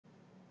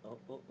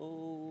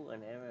Oh,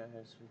 an error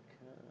has occurred.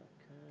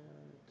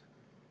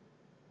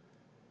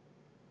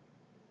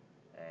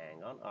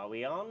 Hang on, are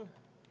we on?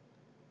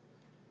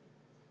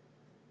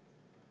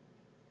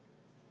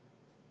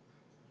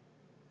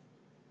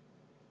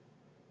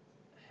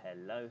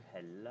 Hello,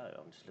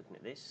 I'm just looking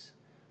at this.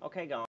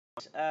 Okay, guys,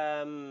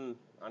 I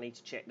need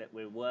to check that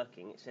we're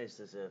working. It says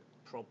there's a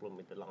problem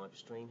with the live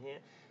stream here.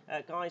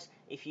 Guys,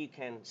 if you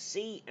can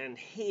see and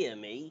hear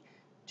me,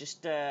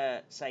 just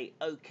say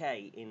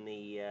OK in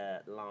the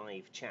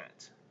live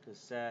chat,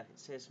 because it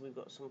says we've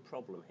got some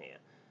problem here.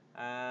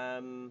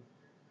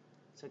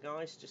 So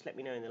guys, just let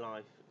me know in the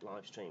live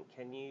stream.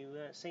 Can you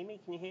see me?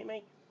 Can you hear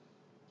me?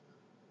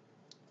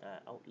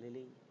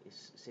 Lily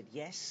said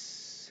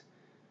yes.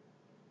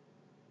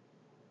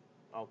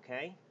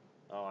 Okay.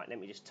 All right. Let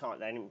me just type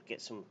that in and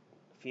get a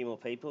few more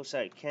people.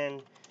 So,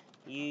 can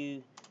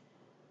you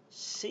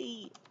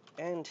see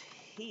and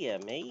hear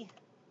me?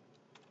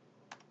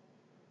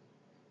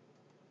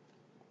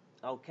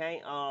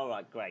 Okay. All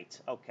right.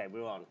 Great. Okay,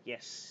 we're on.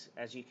 Yes.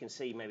 As you can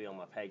see, maybe on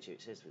my page here,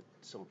 it says there's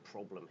some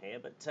problem here,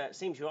 but it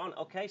seems you're on.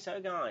 Okay.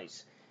 So,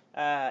 guys,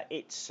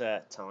 it's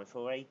time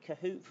for a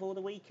Kahoot for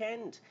the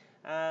weekend.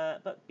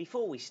 But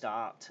before we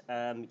start,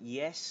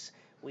 yes,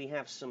 we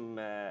have some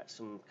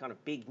kind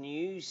of big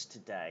news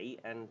today,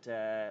 and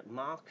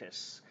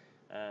Marcus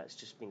has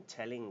just been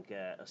telling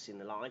us in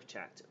the live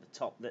chat at the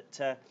top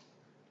that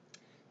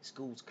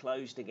school's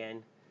closed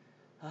again.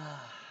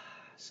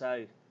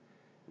 So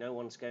no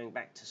one's going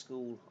back to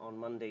school on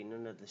Monday,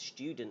 none of the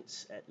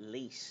students at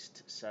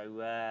least.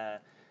 So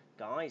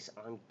guys,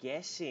 I'm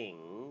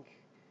guessing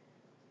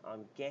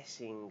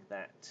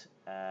that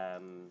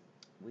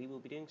we will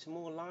be doing some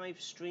more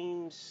live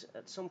streams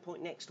at some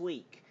point next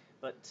week.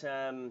 But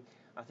I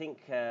think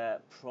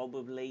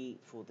probably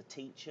for the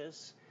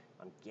teachers,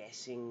 I'm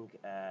guessing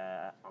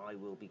I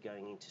will be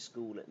going into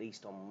school at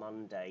least on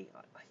Monday,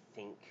 I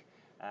think.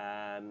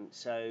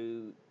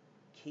 So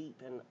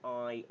keep an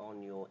eye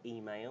on your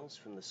emails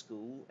from the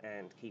school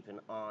and keep an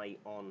eye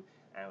on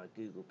our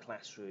Google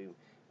Classroom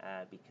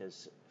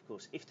because, of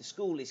course, if the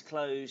school is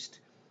closed,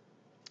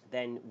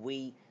 then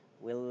we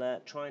will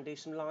try and do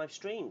some live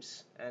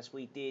streams as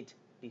we did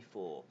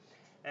before.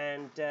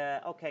 And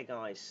okay,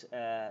 guys,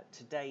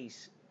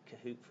 today's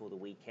Kahoot for the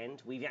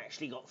weekend, we've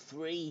actually got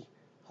 3.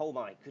 Oh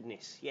my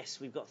goodness, yes,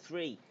 we've got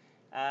 3.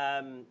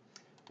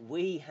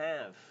 We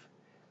have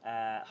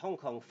Hong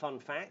Kong Fun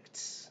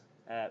Facts,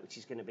 which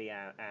is going to be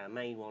our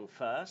main one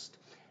first.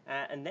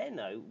 And then,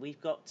 though, we've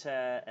got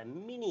a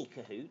mini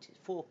Kahoot,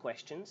 4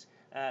 questions,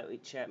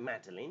 which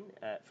Madeline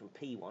from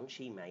P1,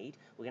 she made.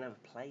 We're going to have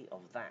a play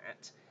of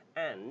that.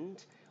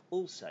 And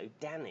also,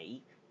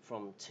 Danny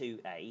from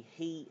 2A,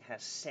 he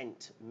has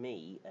sent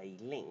me a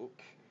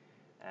link,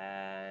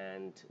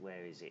 and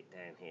where is it?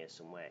 Down here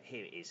somewhere.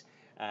 Here it is,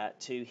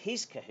 to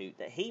his Kahoot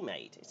that he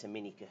made. It's a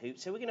mini Kahoot,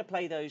 so we're going to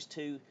play those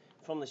 2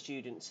 from the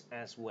students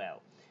as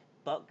well.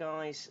 But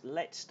guys,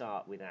 let's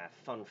start with our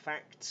fun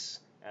facts.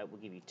 We'll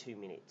give you 2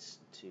 minutes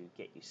to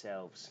get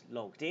yourselves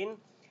logged in,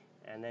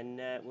 and then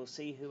we'll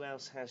see who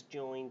else has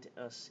joined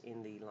us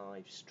in the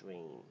live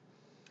stream.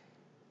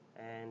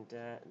 And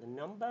the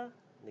number,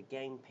 the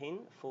game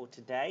pin for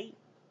today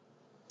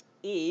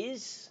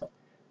is,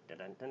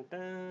 dun, dun,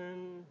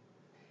 dun,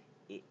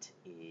 it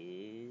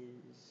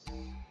is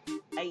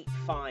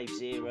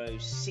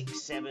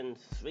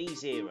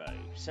 8506730.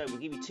 So we'll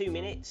give you 2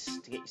 minutes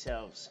to get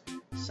yourselves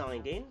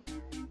signed in,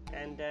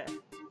 and of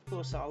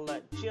course I'll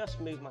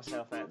just move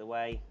myself out of the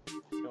way.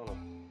 You don't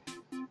want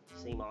to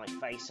see my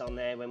face on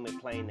there when we're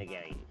playing the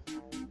game.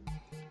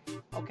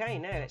 Okay,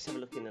 now let's have a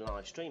look in the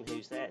live stream.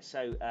 Who's there?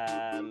 So,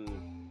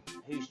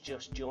 who's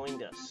just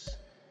joined us?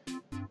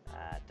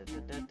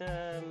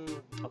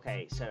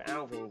 Okay, so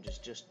Alvin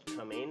just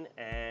come in,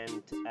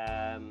 and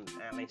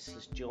Alice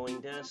has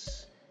joined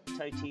us.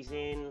 Toti's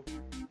in,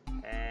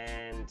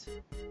 and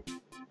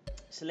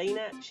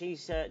Selena,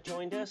 she's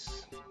joined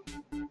us.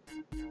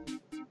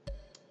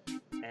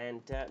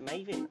 And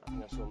Maven, I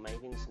think I saw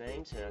Maven's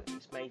name, so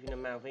it's Maven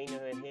and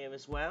Malvina are here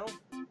as well.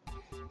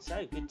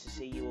 So, good to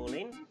see you all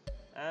in.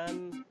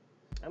 And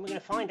we're going to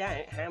find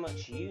out how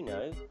much you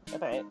know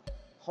about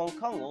Hong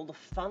Kong, all the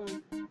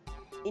fun,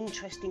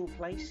 interesting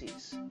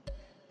places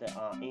that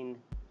are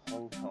in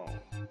Hong Kong.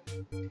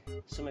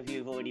 Some of you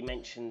have already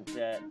mentioned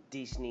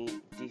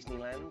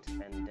Disneyland,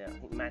 and I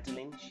think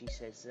Madeline, she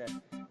says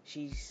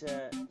she's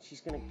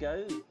going to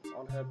go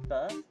on her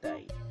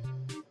birthday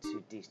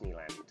to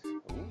Disneyland.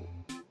 Ooh.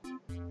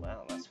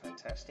 Wow, that's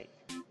fantastic.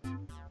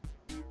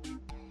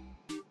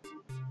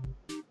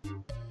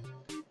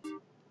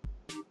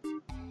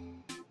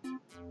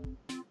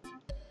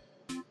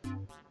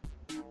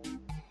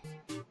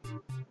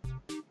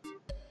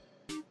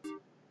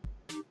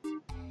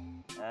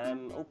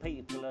 All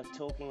people are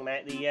talking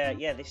about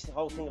this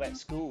whole thing about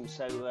school.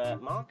 So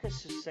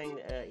Marcus is saying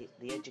that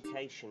the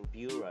Education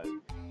Bureau,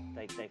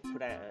 they've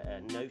put out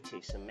a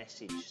notice, a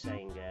message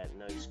saying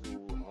no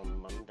school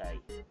on Monday,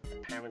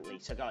 apparently.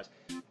 So guys,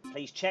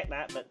 please check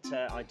that. But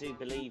I do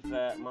believe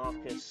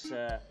Marcus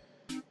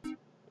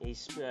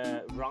is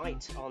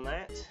right on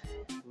that.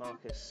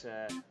 Marcus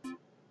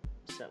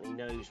certainly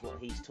knows what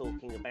he's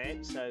talking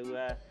about,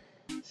 so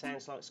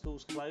sounds like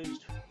school's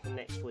closed from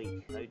next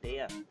week. Oh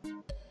dear.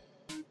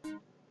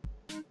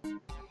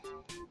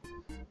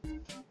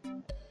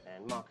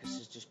 And Marcus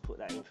has just put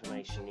that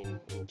information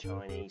in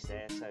Chinese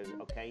there, so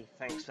okay,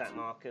 thanks for that,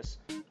 Marcus.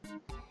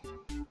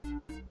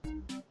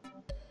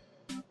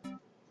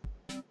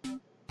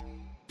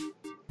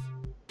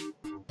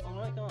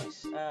 Alright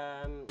guys,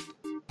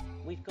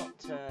 we've got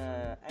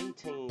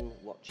 18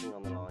 watching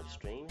on the live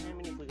stream. How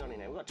many have we got in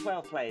now? We've got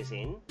 12 players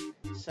in,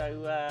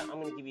 so I'm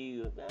going to give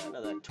you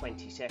another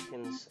 20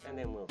 seconds and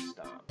then we'll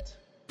start.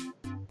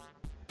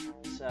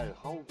 So,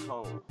 Hong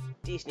Kong,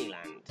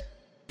 Disneyland.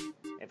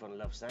 Everyone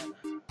loves that.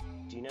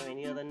 Do you know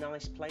any other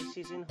nice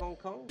places in Hong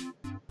Kong?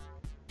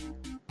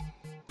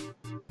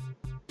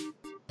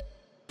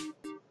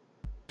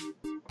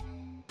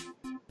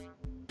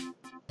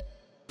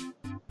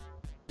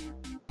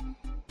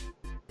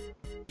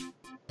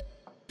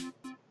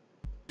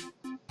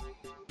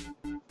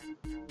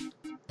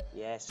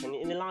 Yes, and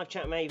in the live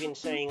chat, Maven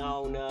saying,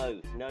 "Oh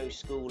no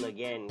school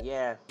again."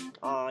 Yeah,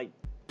 I'm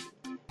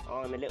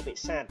a little bit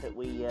sad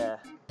that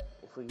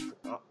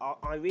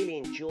I really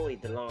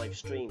enjoyed the live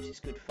streams. It's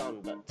good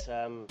fun, but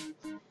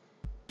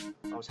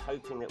I was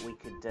hoping that we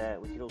could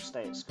all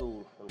stay at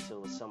school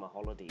until the summer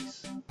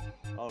holidays.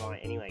 All right,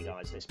 anyway,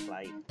 guys, let's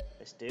play.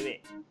 Let's do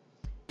it.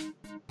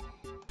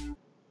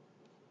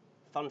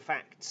 Fun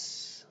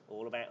facts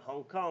all about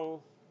Hong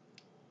Kong.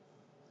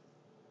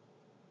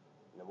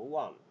 Number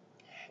 1.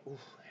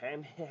 Oof, how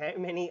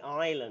many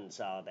islands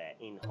are there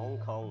in Hong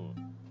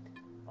Kong?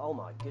 Oh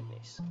my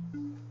goodness.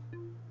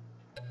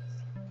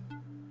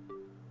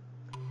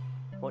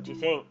 What do you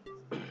think?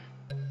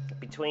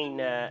 Between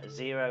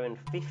 0 and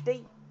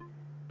 50,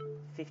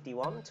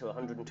 51 to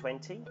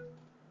 120,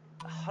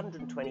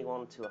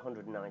 121 to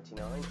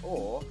 199,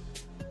 or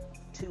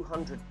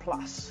 200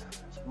 plus?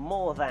 It's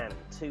more than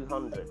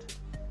 200.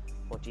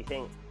 What do you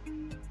think?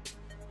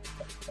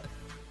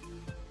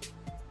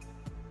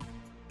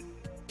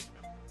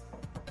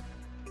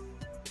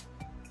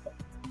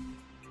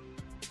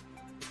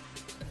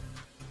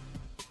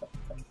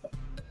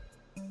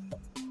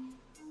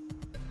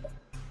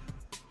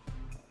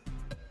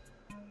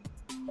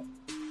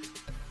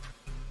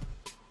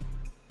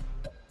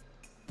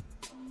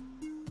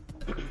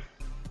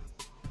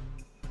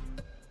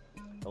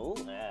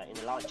 In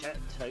the live chat,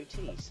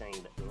 Toti is saying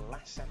that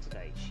last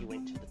Saturday she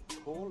went to the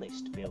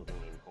tallest building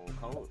in Hong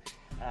Kong.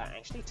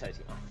 Actually,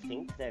 Toti, I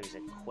think there is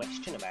a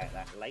question about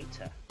that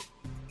later.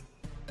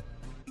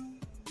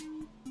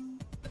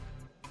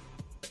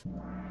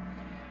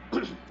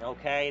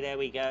 Okay, there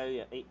we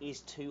go. It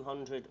is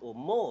 200 or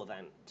more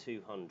than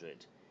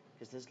 200,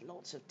 because there's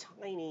lots of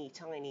tiny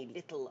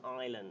little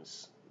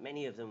islands,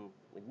 many of them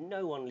with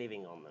no one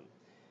living on them.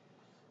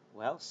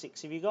 Well,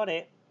 6 of you got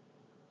it.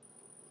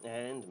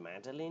 And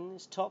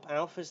Madeline's top.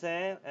 Alpha's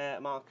there.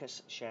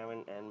 Marcus,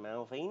 Sharon, and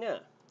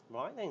Malvina.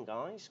 Right then,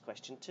 guys.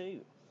 Question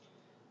 2.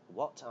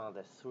 What are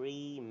the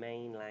 3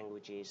 main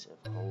languages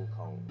of Hong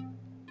Kong?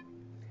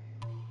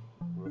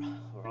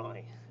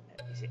 Right.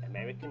 Is it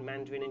American,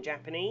 Mandarin, and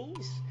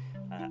Japanese?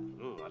 I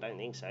don't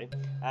think so.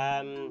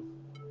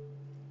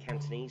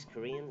 Cantonese,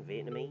 Korean,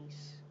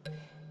 Vietnamese,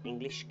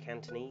 English,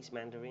 Cantonese,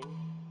 Mandarin,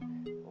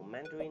 or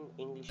Mandarin,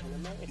 English,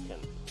 and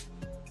American?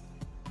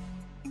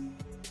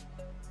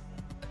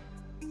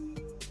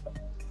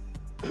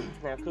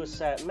 Now, of course,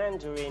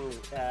 Mandarin,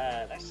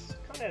 that's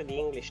kind of the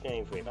English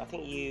name for it, but I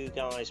think you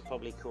guys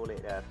probably call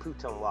it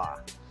Putonghua.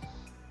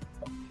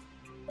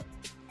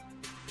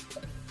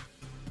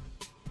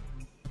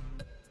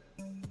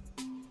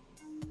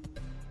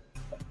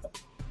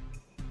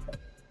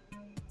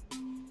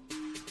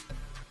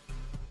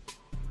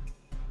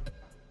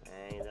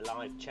 And the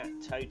live chat,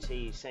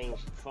 Toti saying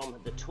from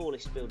the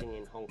tallest building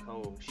in Hong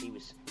Kong, she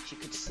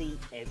could see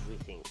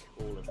everything,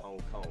 all of Hong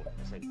Kong.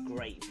 It's a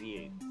great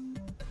view.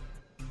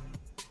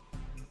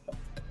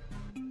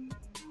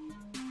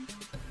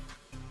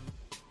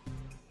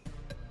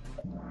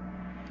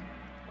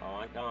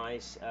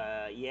 Guys,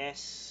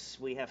 yes,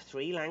 we have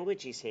 3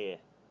 languages here,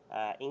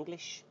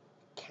 English,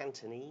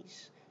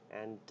 Cantonese,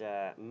 and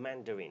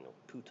Mandarin, or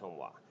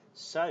Putonghua.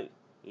 So,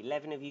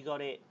 11 of you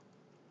got it.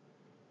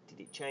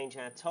 Did it change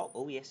our top?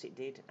 Oh, yes, it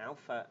did.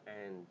 Alpha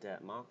and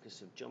Marcus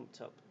have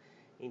jumped up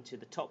into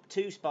the top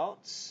 2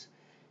 spots.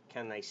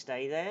 Can they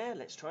stay there?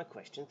 Let's try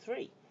question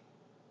 3.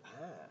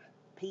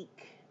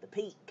 Peak, the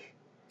Peak.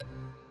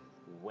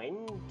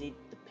 When did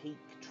the Peak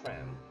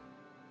tram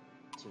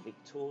to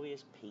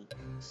Victoria's Peak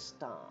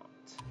start?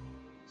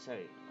 So,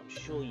 I'm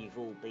sure you've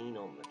all been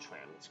on the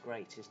tram. It's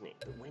great, isn't it?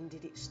 But when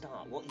did it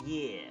start? What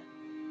year?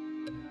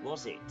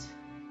 Was it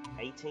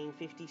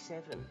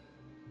 1857,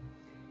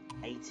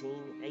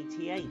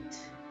 1888,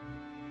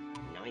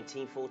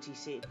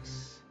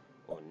 1946,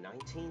 or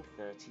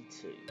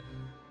 1932?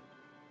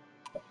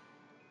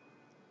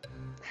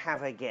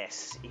 Have a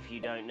guess if you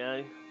don't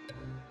know.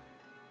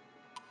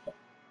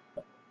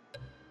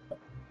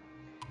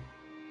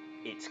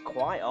 It's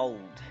quite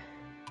old.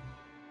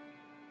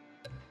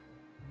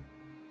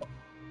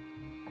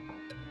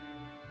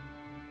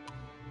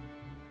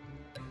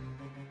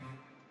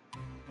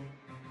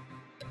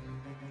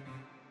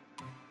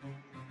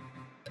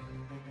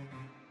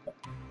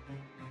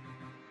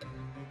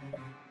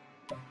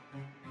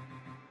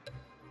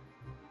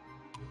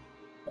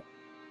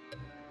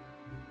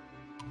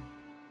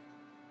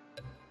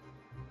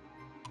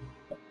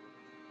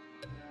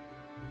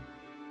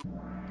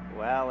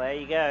 Well, there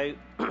you go.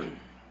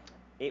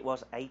 It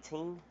was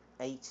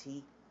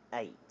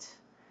 1888.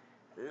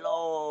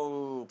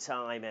 Long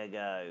time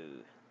ago.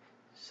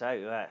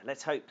 So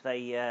let's hope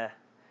they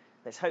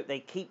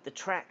keep the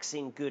tracks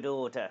in good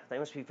order. They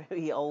must be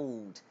very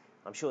old.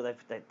 I'm sure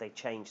they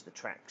change the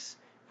tracks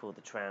for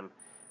the tram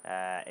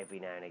every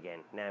now and again.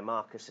 Now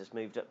Marcus has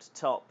moved up to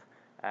top.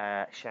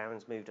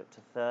 Sharon's moved up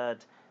to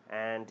third,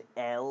 and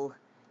L,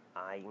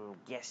 I'm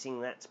guessing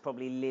that's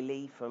probably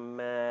Lily from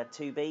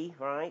 2B,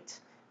 right?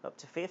 Up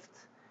to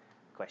fifth.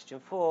 Question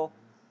 4.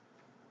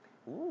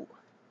 Ooh.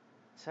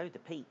 So the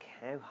peak.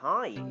 How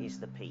high is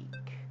the peak?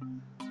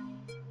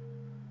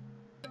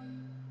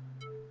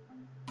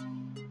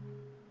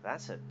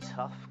 That's a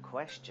tough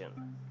question.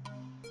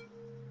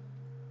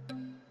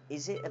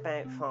 Is it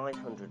about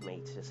 500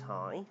 metres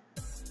high?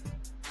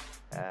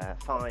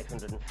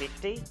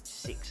 550,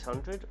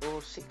 600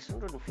 or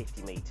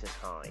 650 metres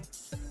high?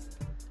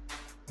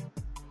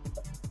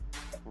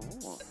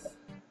 Ooh.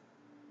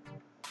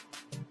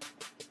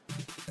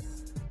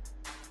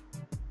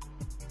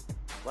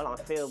 Well, I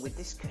feel with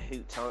this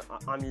Kahoot,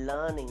 I'm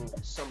learning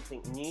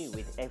something new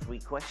with every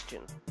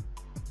question.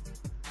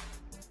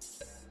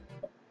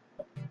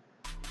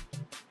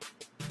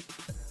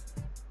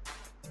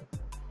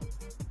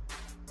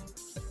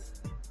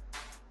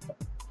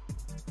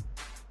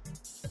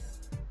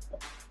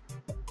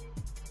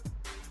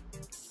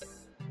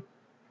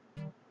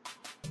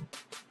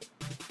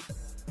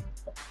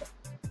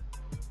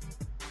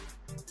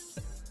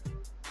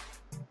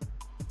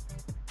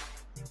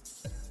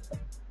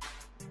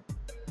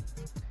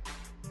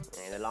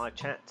 In the live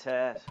chat,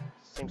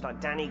 seems like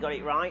Danny got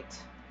it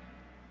right.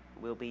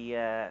 We'll be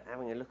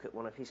having a look at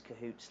one of his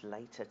Kahoots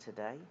later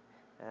today.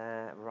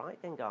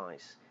 Right then,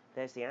 guys,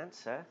 there's the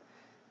answer.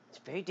 It's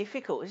very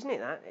difficult, isn't it,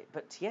 that?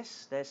 But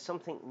yes, there's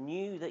something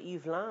new that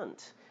you've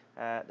learnt.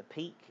 The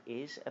peak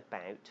is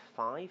about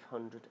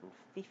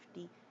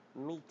 550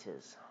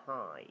 metres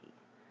high.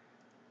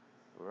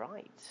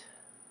 Right.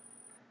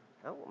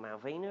 Oh,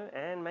 Malvina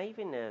and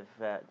Maven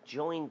have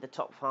joined the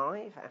top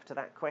 5 after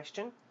that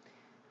question.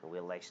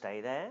 Will they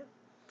stay there?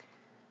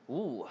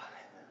 Ooh,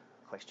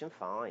 question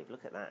 5.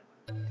 Look at that.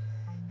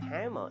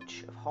 How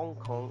much of Hong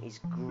Kong is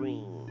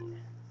green?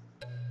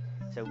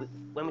 So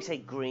when we say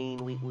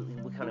green, we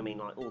kind of mean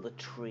like all the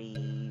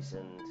trees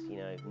and, you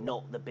know,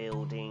 not the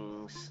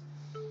buildings.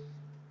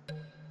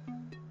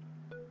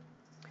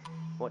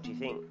 What do you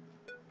think?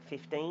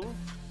 15,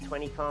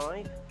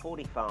 25,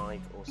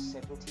 45 or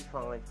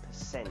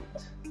 75%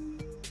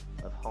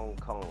 of Hong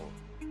Kong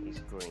is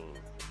green?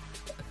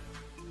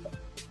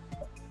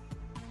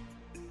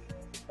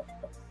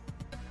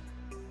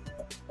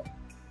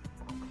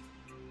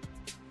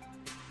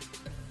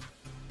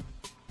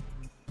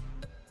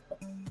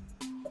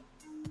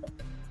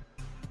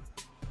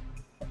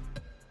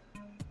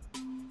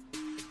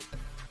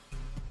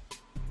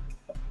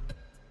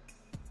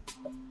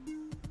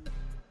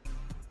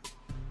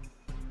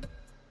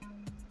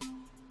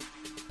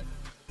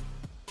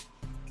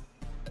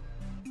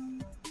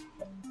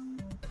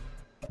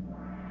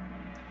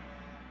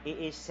 It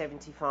is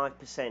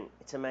 75%.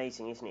 It's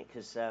amazing, isn't it?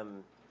 Because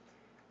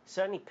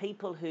certainly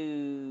people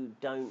who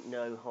don't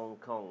know Hong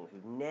Kong,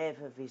 who've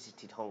never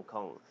visited Hong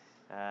Kong,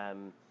 I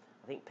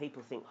think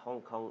people think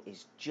Hong Kong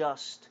is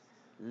just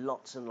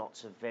lots and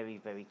lots of very,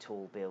 very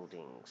tall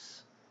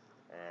buildings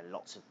and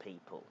lots of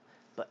people.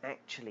 But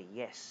actually,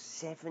 yes,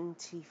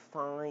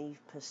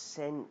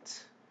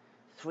 75%,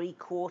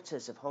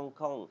 3/4 of Hong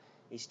Kong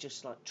is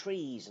just like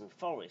trees and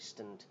forest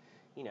and,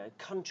 you know,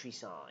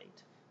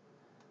 countryside.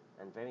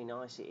 And very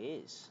nice it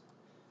is.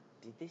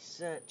 Did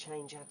this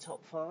change our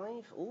top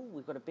 5? Oh,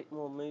 we've got a bit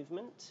more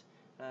movement.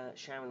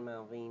 Sharon,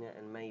 Malvina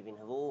and Maven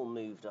have all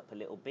moved up a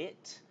little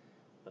bit.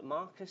 But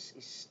Marcus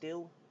is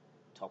still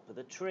top of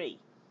the tree.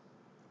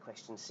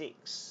 Question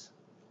 6.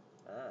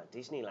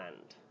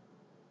 Disneyland.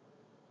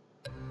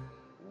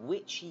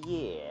 Which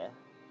year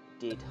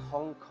did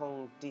Hong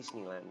Kong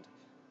Disneyland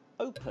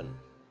open?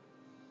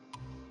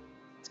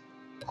 It's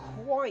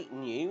quite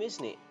new,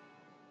 isn't it?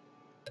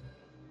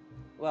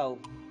 Well,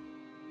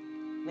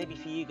 maybe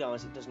for you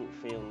guys it doesn't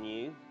feel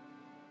new,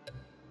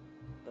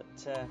 but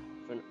for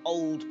an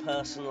old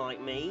person like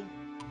me,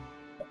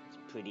 it's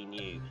pretty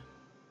new.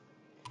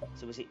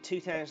 So was it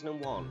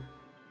 2001,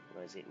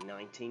 or is it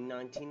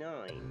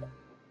 1999,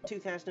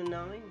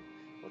 2009,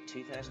 or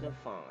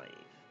 2005?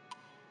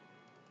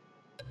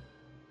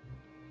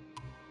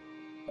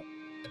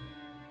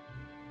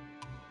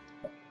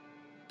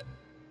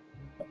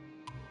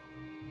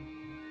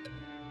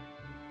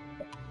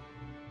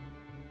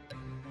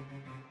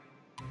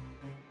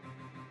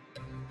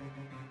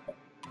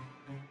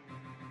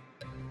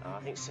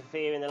 I think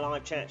Sophia in the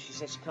live chat, she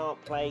says she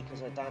can't play because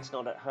her dad's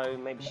not at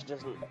home. Maybe she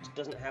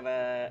doesn't have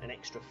an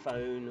extra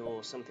phone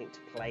or something to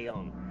play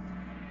on.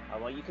 Oh,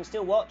 well, you can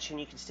still watch and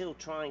you can still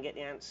try and get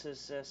the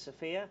answers,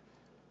 Sophia.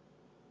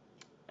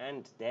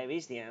 And there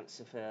is the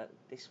answer for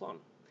this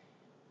one.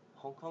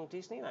 Hong Kong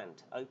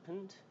Disneyland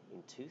opened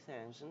in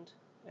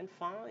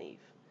 2005.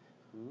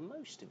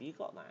 Most of you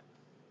got that.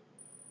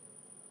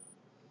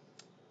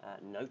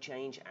 No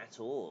change at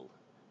all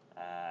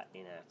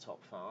in our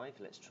top 5.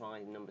 Let's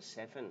try number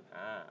 7.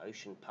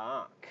 Ocean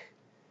Park.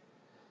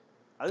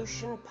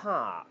 Ocean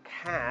Park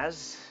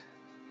has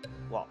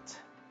what?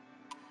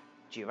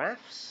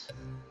 Giraffes,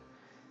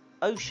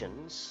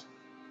 oceans,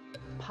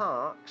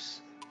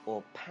 parks,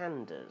 or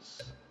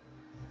pandas?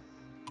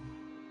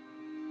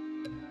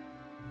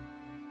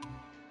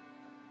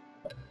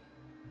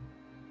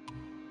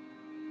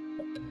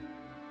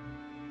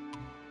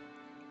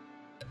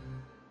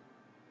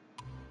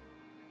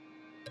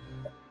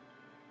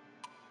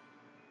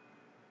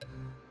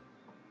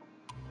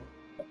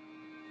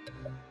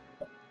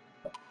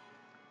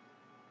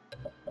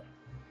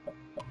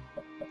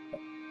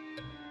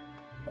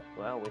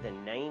 Well, with a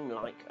name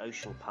like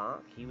Ocean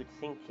Park, you would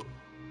think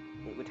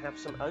it would have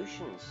some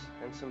oceans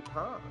and some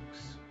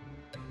parks,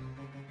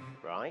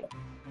 right?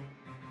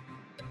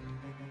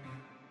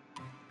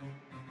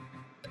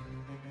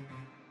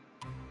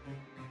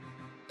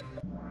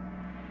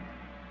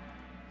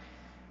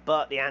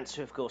 But the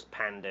answer, of course,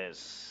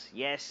 pandas.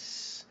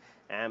 Yes,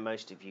 and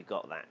most of you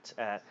got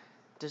that.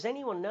 Does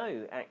anyone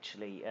know,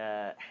 actually,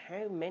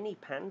 how many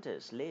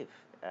pandas live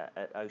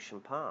at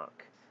Ocean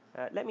Park?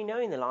 Let me know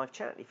in the live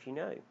chat if you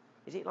know.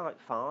 Is it like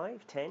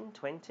 5, 10,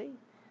 20?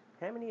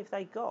 How many have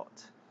they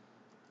got?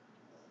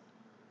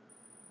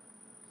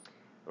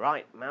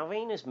 Right,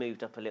 Malvina's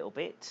moved up a little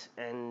bit,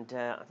 and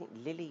I think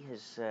Lily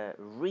has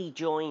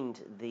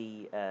rejoined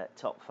the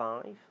top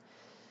 5.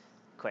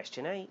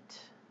 Question 8.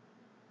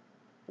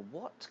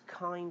 What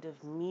kind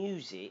of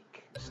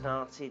music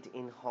started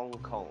in Hong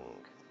Kong?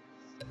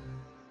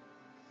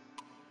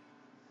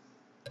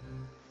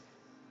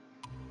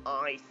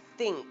 I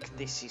think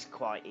this is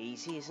quite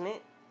easy, isn't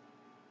it?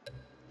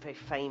 Very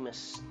famous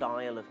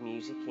style of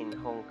music in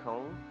Hong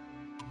Kong.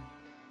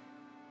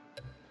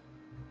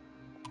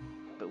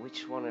 But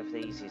which one of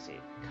these is it?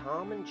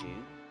 Carmen Ju,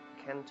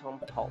 Canton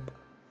Pop,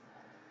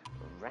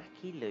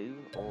 Racky Lou,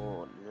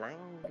 or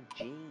Lang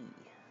Ji?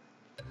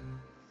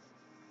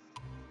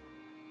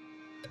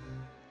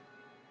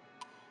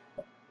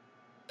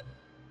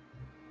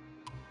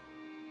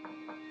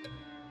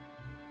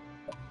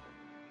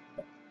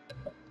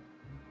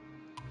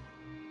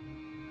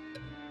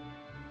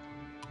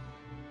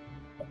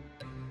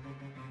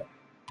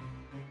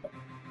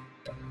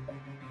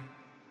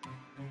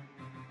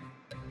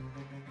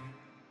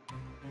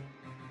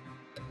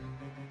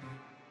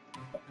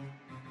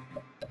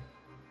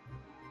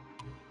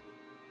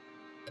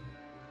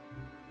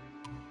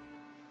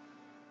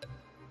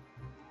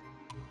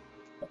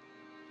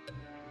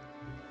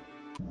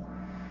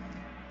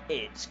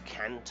 It's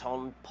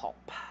Canton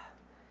Pop.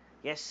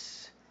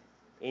 Yes,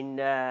 in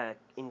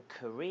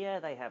Korea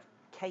they have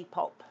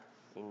K-pop,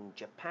 in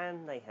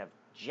Japan they have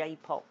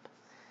J-pop,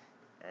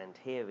 and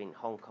here in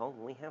Hong Kong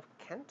we have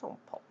Canton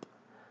Pop.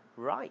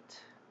 Right.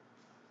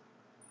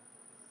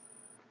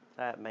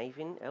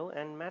 Maven,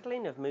 and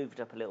Madeline have moved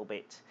up a little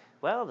bit.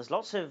 Well, there's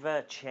lots of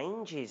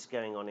changes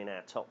going on in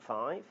our top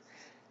 5.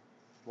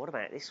 What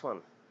about this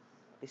one?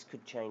 This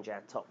could change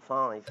our top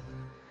 5.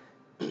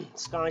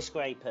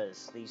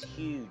 Skyscrapers, these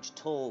huge,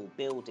 tall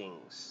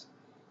buildings.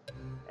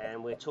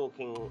 And we're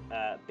talking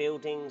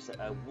buildings that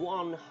are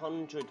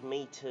 100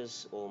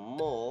 meters or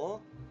more.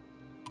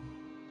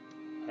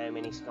 How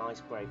many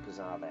skyscrapers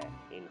are there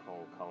in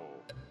Hong Kong?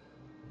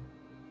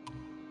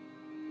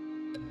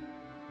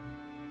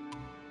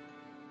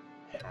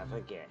 Have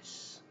a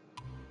guess.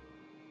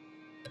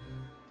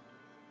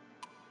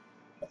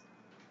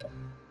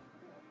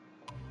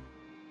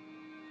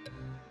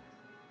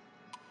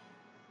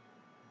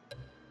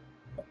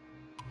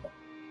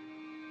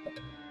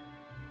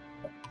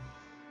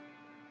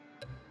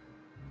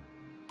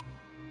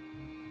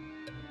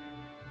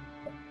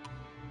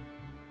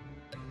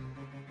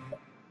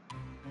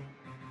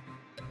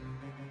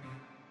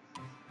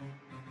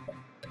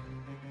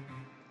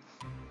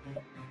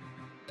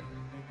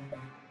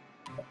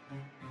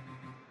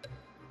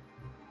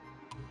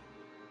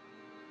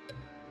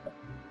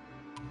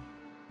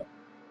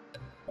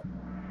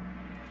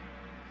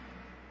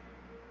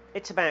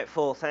 It's about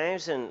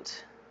 4,000.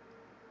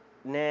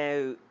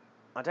 Now,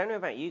 I don't know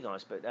about you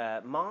guys, but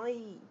my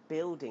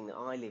building that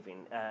I live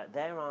in,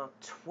 there are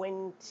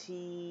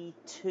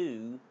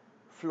 22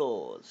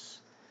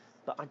 floors,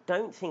 but I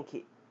don't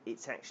think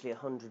it's actually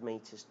 100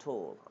 meters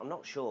tall. I'm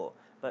not sure,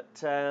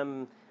 but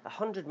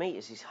 100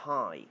 meters is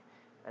high,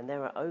 and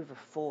there are over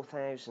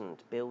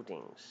 4,000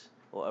 buildings,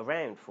 or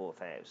around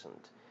 4,000,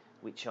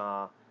 which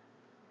are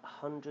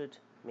 100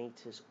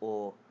 meters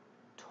or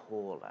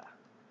taller.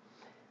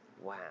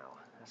 Wow,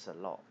 that's a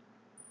lot.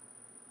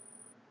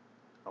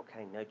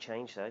 Okay, no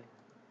change though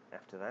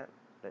after that.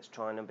 Let's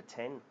try number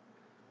 10.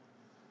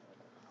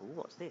 Ooh,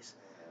 what's this?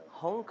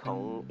 Hong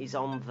Kong is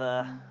on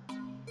the...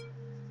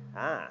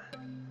 a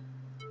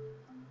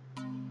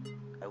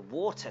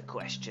water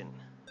question.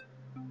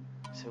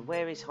 So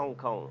where is Hong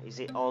Kong? Is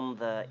it on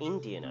the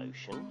Indian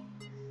Ocean,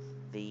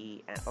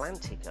 the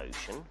Atlantic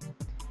Ocean,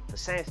 the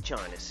South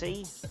China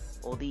Sea,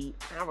 or the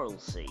Aral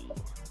Sea?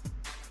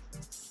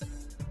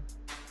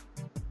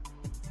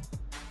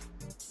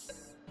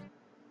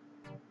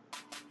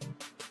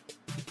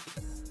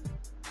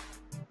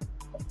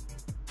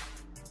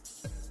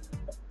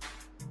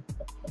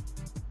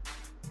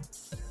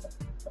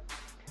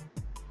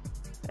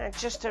 And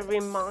just a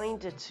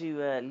reminder to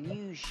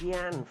Liu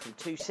Jian from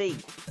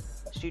 2C,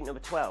 student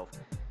number 12.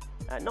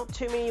 Not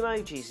too many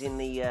emojis in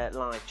the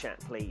live chat,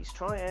 please.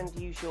 Try and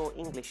use your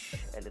English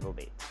a little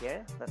bit,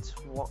 yeah? That's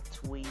what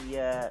we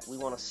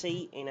want to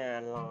see in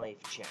our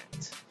live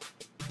chat.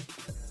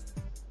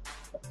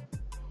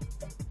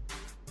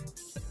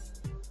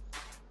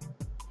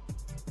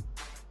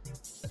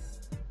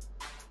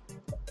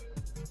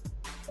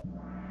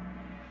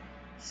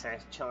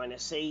 South China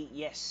Sea,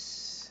 yes.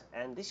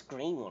 And this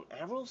green one,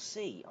 Aral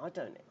Sea, I'm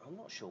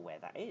not sure where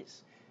that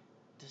is.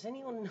 Does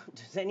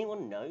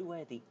anyone know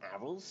where the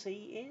Aral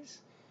Sea is?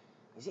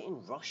 Is it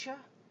in Russia,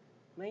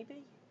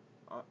 maybe?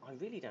 I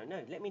really don't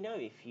know. Let me know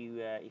if you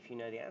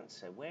know the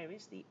answer. Where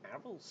is the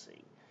Aral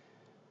Sea?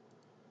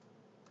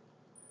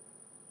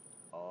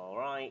 All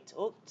right.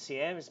 Oh,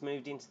 Sierra's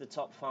moved into the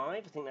top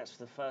 5. I think that's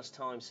for the first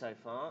time so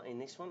far in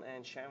this one.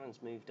 And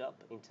Sharon's moved up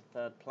into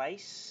 3rd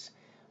place.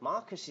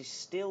 Marcus is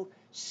still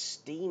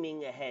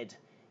steaming ahead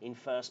in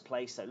 1st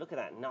place, though. Look at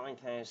that,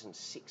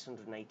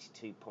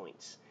 9,682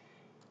 points.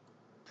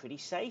 Pretty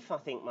safe, I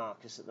think,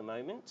 Marcus, at the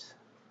moment.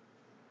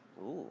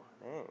 Ooh,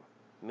 yeah.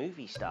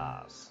 Movie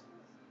stars.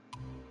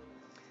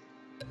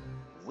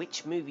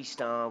 Which movie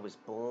star was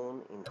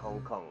born in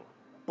Hong Kong?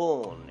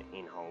 Born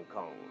in Hong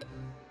Kong.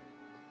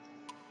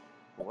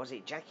 Was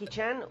it Jackie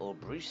Chan or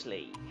Bruce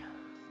Lee?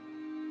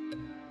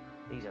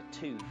 These are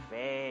 2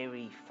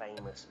 very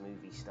famous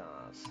movie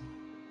stars.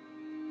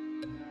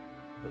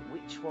 But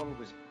which one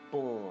was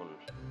born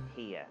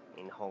here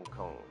in Hong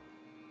Kong?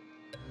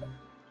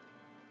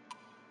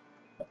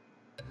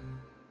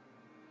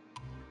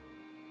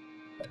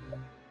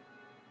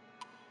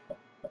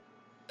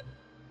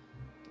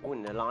 Oh,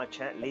 in the live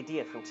chat,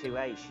 Lydia from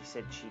 2A, she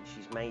said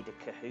she's made a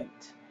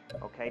Kahoot.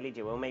 Okay,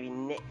 Lydia, well, maybe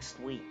next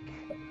week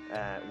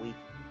I'm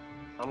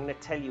going to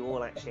tell you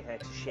all actually how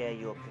to share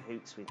your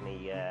Kahoots with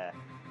me at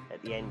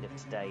the end of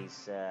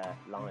today's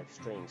live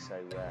stream,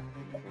 so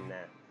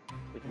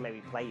we can maybe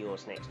play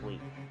yours next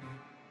week.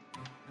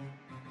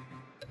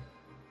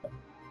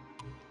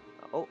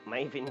 Oh,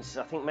 I think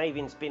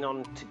Mavin's been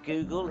on to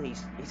Google.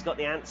 He's got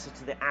the answer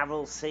to the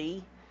Aral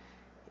Sea.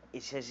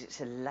 It says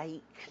it's a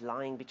lake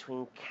lying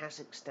between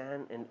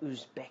Kazakhstan and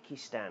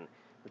Uzbekistan,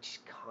 which is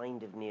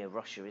kind of near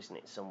Russia, isn't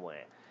it,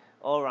 somewhere?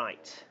 All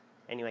right.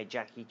 Anyway,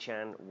 Jackie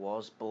Chan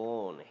was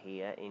born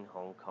here in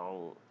Hong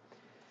Kong.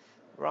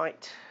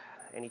 Right.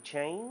 Any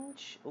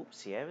change? Oh,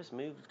 Sierra's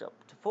moved up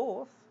to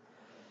 4th.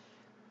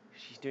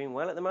 She's doing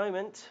well at the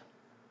moment.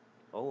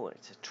 Oh,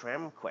 it's a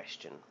tram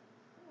question.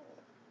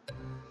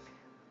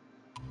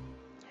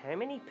 How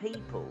many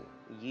people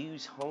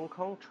use Hong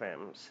Kong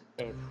trams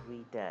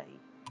every day?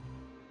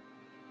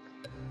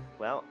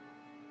 Well,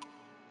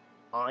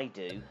 I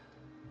do.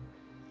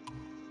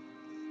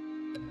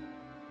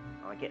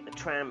 I get the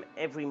tram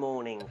every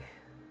morning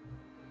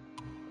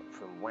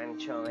from Wan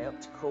Chai up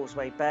to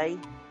Causeway Bay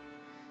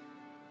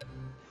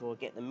before I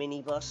get the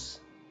minibus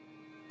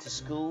to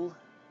school.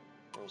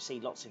 And we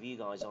see lots of you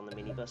guys on the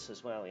minibus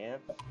as well, yeah?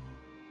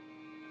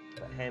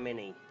 But how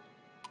many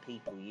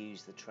people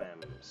use the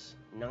trams?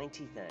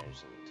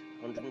 90,000,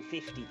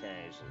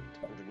 150,000,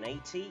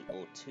 180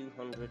 or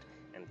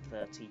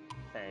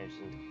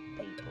 230,000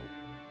 people?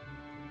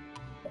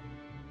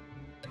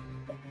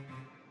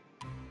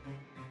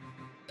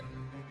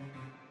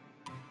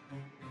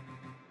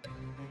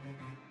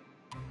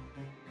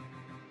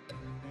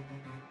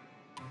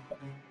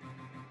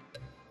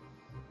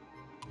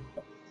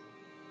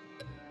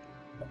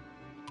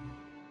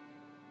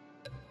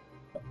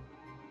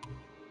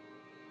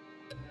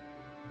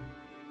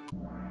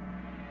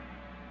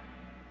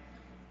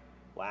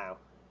 Wow,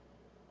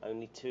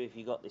 only 2 of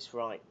you got this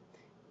right.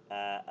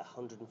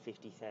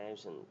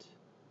 150,000.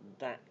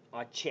 That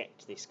I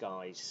checked this,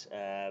 guys.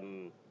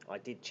 I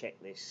did check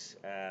this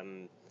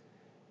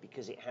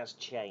because it has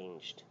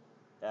changed.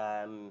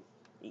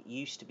 It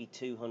used to be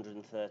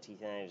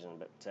 230,000,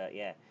 but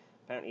yeah,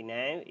 apparently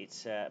now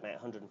it's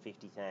about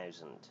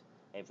 150,000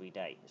 every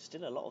day.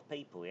 Still a lot of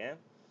people, yeah.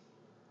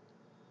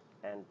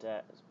 And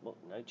what?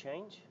 No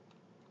change?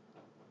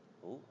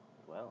 Oh,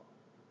 well.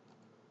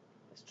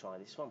 Let's try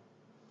this one.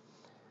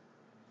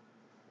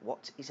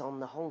 What is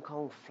on the Hong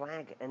Kong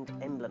flag and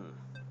emblem?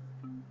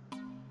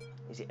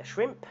 Is it a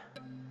shrimp,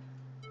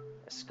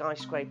 a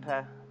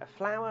skyscraper, a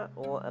flower,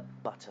 or a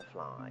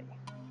butterfly?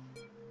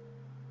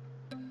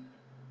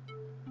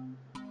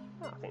 Oh,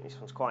 I think this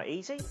one's quite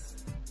easy.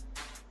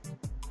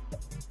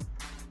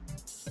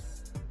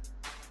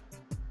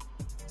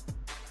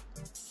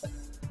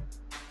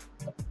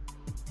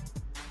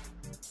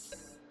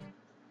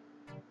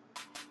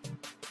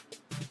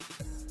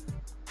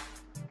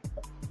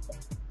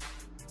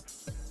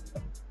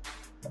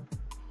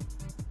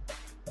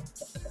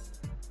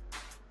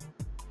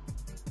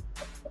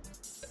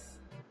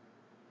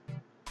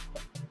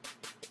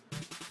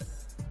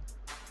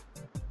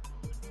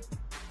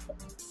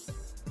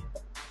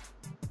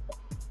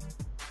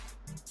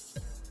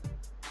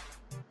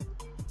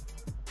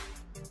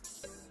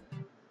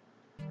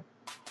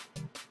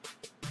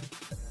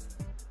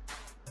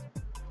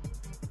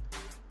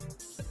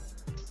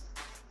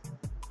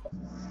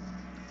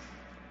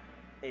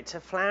 it's a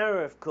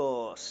flower, of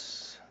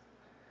course.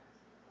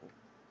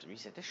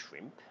 Is it a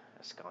shrimp?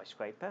 A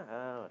skyscraper?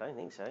 Oh, I don't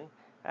think so.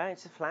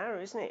 It's a flower,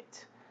 isn't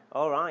it?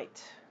 All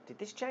right. Did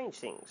this change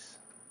things?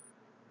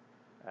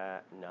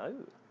 No.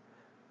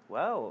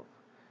 Well,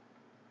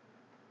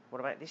 what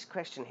about this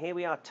question? Here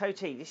we are,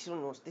 Toti. This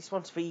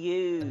one's for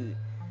you.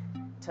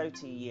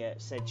 Toti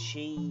said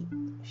she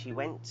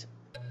went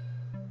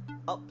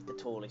up the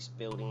tallest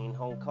building in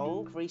Hong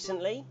Kong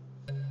recently.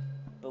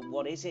 But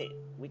what is it?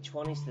 Which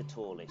one is the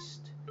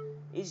tallest?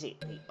 Is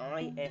it the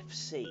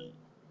IFC,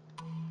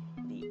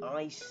 the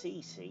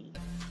ICC,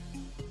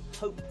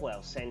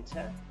 Hopewell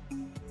Centre,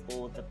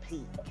 or the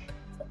Peak?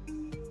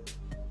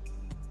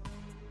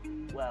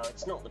 Well,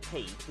 it's not the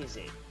Peak, is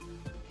it?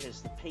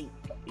 Because the Peak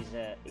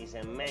is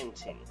a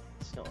mountain.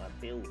 It's not a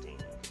building.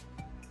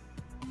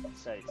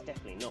 So it's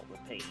definitely not the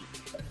Peak.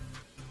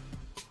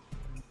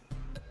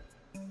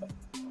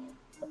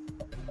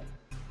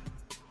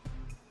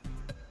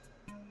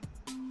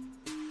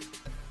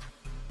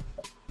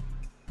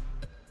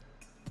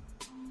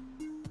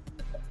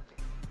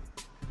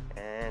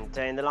 And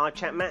in the live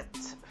chat, Matt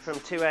from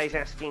 2A is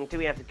asking, do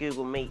we have the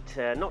Google Meet?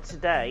 Not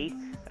today,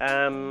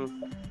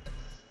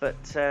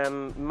 but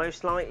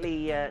most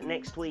likely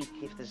next week,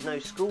 if there's no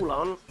school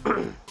on,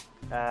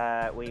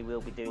 we will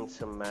be doing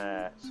some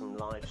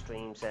live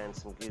streams and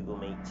some Google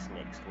Meets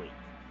next week.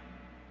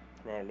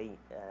 Now,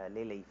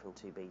 Lily from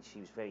 2B,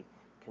 she was very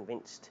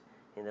convinced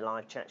in the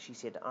live chat. She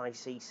said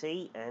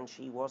ICC, and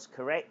she was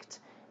correct.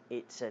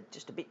 It's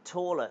just a bit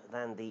taller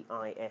than the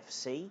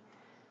IFC.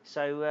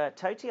 So,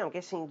 Toti, I'm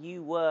guessing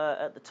you were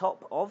at the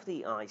top of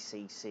the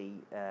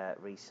ICC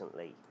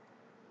recently,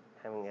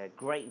 having a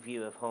great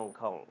view of Hong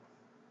Kong.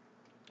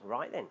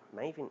 Right then,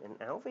 Maven and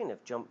Alvin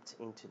have jumped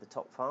into the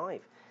top 5.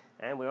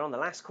 And we're on the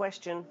last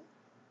question.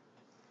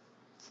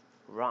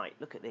 Right,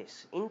 look at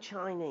this. In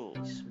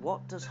Chinese,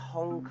 what does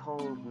Hong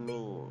Kong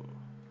mean?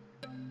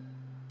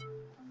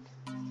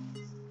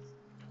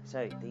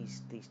 So,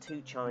 these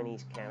two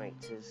Chinese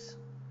characters,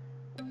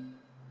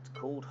 it's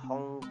called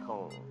Hong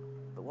Kong.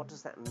 But what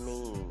does that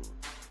mean?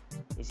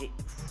 Is it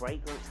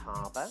fragrant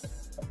harbour,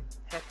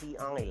 happy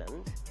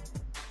island,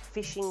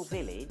 fishing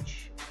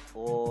village,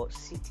 or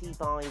city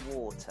by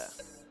water?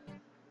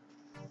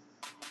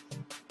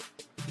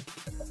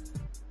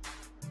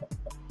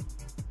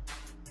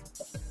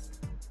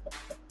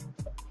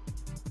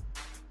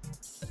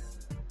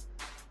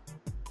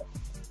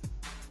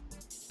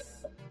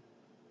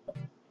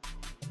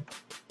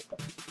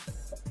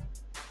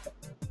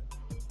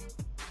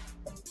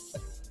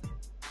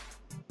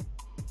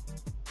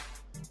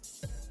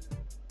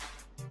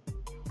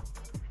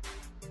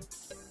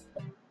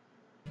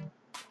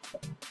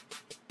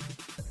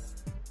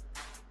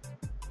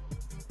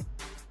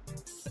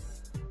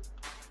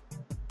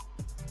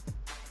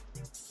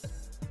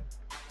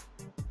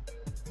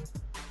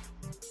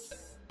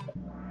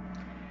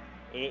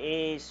 It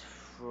is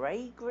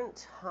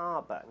fragrant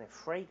harbour. Now,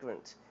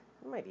 fragrant,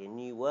 maybe a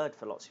new word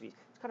for lots of you.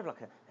 It's kind of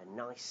like a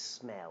nice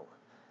smell.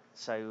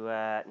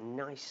 So,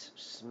 nice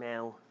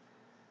smell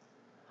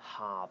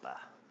harbour.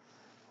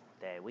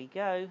 There we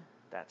go.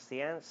 That's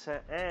the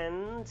answer.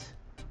 And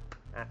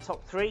our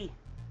top 3.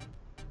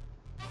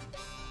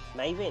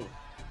 Maven,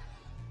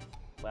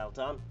 well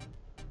done.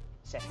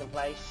 Second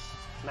place,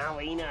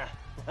 Malina,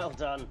 well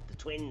done. The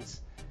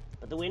twins.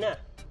 But the winner,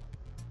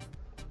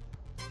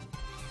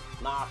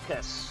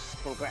 Marcus,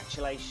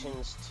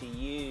 congratulations to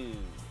you.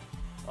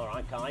 All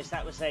right, guys,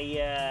 that was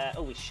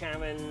with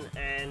Sharon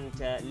and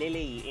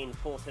Lily in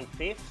 4th and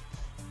 5th.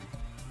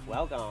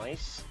 Well,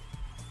 guys,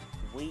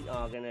 we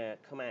are going to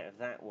come out of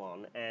that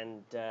one,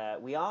 and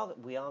we are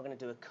going to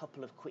do a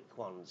couple of quick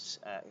ones,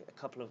 a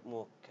couple of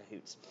more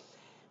Kahoots.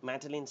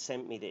 Madeline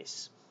sent me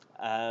this,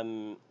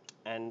 and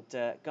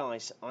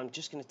guys, I'm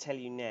just going to tell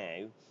you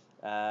now,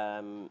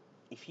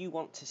 if you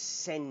want to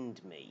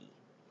send me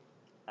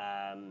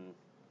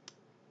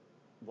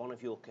one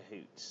of your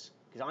Kahoots,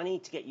 because I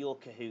need to get your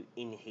Kahoot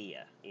in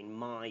here, in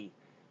my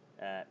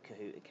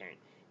Kahoot account.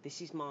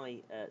 This is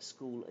my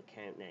school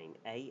account name,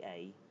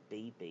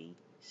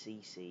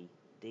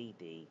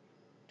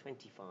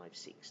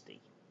 AABBCCDD2560,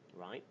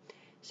 right?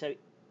 So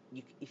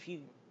if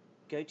you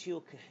go to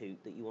your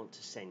Kahoot that you want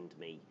to send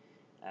me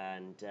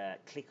and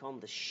click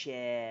on the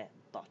share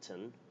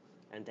button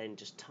and then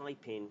just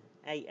type in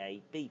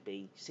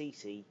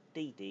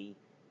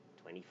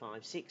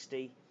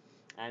AABBCCDD2560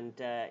 and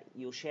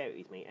you'll share it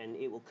with me, and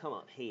it will come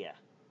up here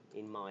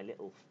in my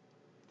little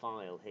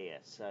file here.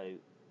 So,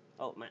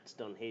 oh, Matt's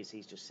done his,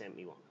 he's just sent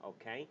me one.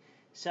 Okay,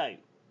 so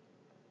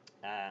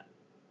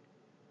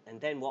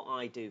and then what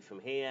I do from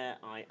here,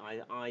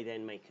 I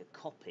then make a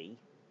copy.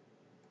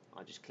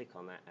 I just click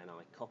on that and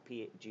I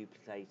copy it,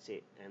 duplicate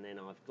it, and then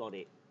I've got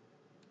it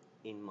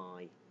in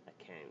my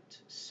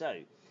account.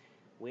 So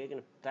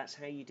that's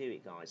how you do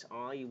it, guys.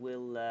 I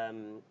will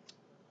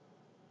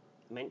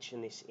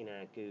mention this in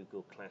our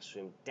Google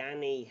Classroom.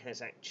 Danny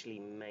has actually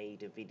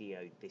made a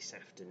video this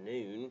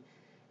afternoon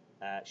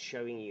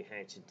showing you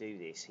how to do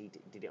this. He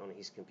did it on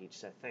his computer,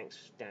 so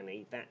thanks,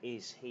 Danny. That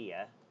is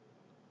here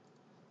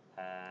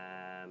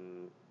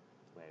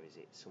where is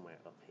it? Somewhere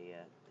up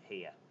here.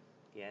 Here.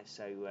 Yeah,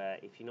 so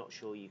if you're not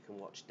sure, you can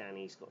watch.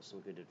 Danny's got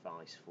some good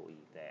advice for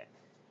you there.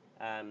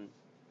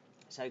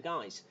 So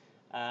guys,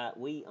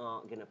 we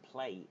are going to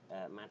play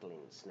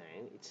Madeline's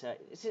now.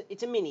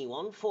 It's a mini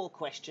one, 4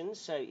 questions.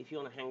 So if you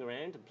want to hang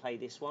around and play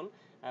this one,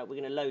 we're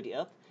going to load it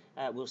up.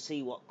 We'll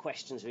see what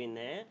questions are in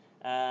there.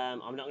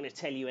 I'm not going to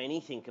tell you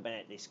anything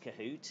about this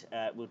Kahoot.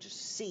 We'll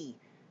just see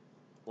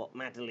what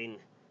Madeline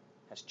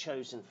has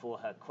chosen for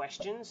her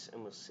questions,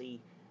 and we'll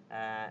see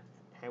how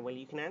well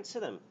you can answer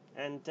them.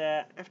 And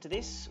after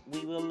this,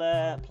 we will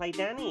play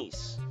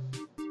Danny's.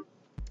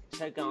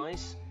 So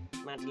guys,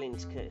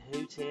 Madeline's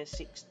Kahoot here,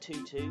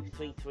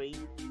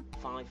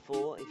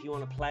 6223354. If you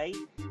want to play,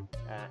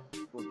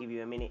 we'll give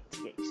you a minute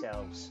to get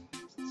yourselves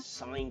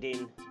signed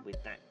in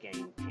with that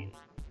game pin.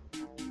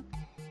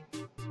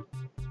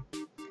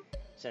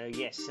 So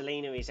yes,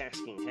 Selena is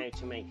asking how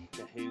to make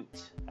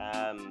Kahoot.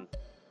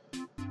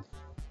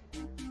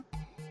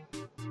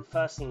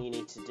 First thing you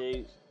need to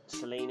do,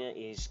 Selena,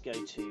 is go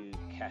to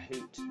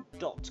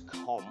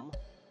kahoot.com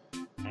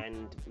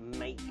and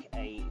make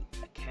an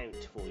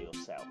account for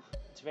yourself.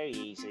 It's very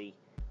easy.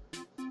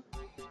 You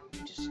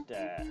just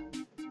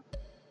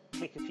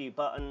click a few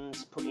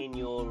buttons, put in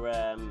your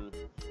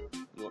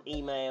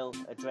email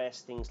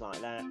address, things like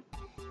that.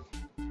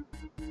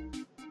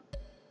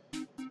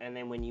 And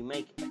then when you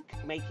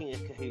making a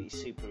Kahoot is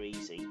super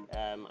easy.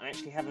 I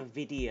actually have a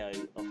video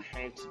of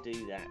how to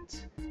do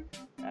that,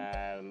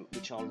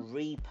 which I'll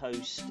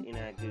repost in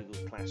our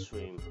Google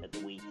Classroom at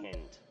the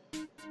weekend.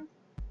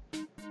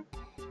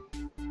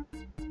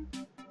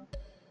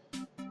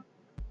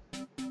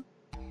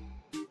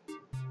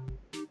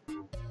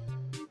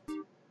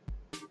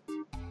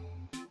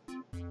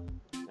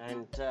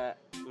 And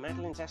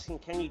Madeline's asking,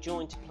 can you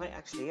join to play?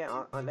 Actually,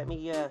 yeah.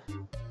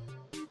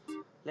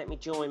 Let me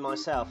join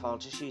myself. I'll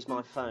just use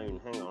my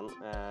phone. Hang on.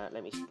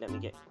 Let me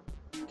get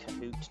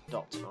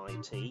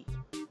Kahoot.it.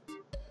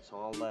 So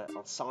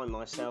I'll sign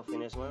myself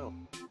in as well.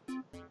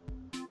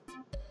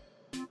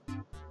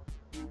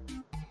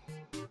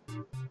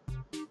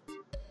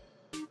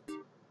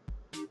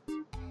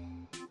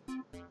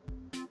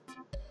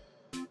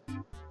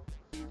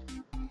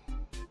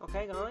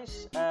 Okay,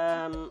 guys.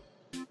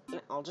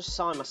 I'll just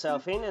sign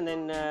myself in, and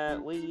then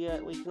we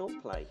can all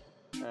play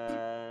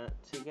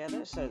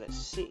together. So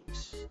that's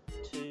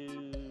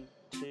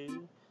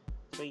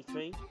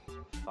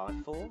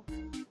 6223354.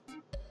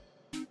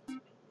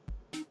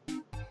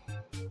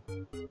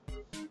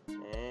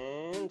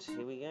 And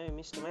here we go,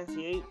 Mr.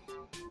 Matthew.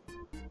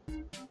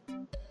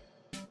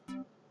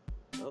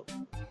 Oh.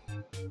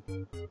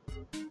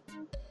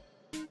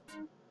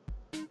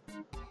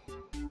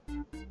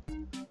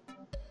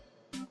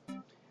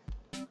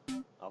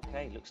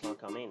 Okay, looks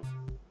like I'm in.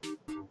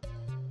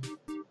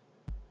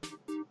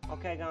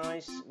 Okay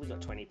guys, we've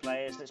got 20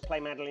 players. Let's play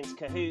Madeline's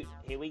Kahoot.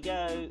 Here we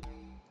go.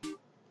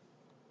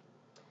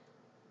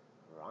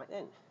 Right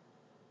then.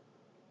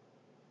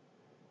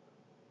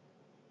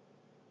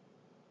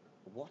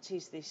 What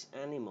is this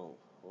animal?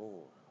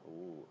 Oh.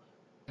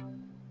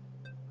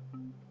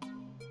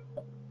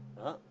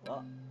 What?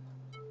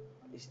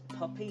 Is it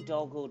puppy,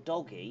 dog, or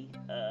doggy?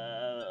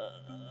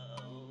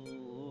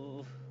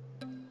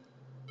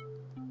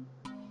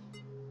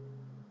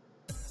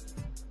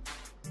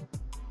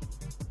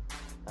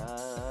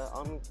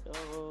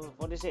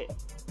 What is it?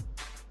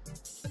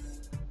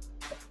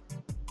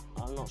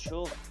 I'm not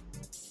sure.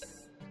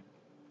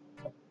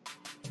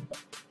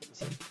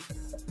 Is it?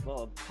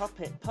 Well,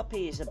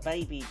 puppy is a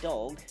baby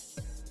dog.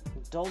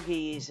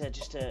 Doggy is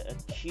just a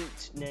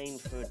cute name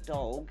for a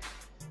dog.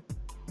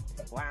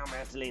 Wow,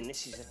 Madeline,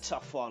 this is a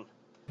tough one.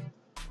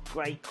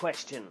 Great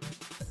question.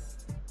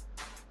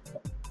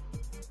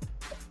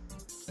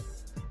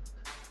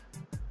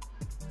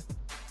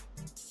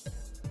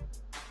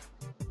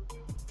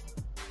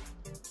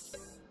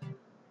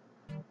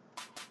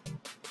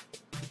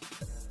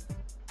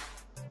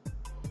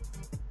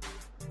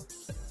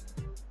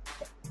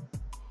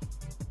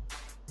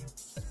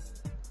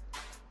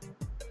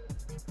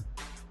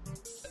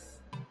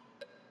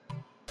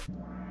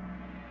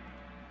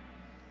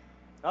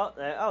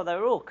 Oh,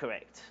 they're all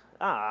correct.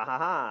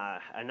 A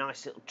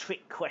nice little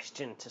trick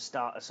question to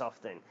start us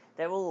off then.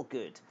 They're all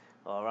good.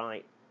 All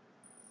right.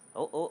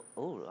 Oh,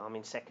 I'm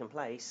in second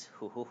place.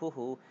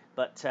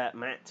 But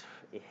Matt,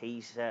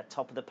 he's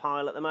top of the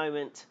pile at the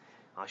moment.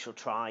 I shall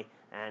try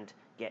and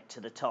get to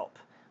the top.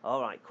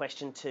 All right,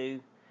 question 2.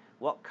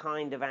 What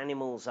kind of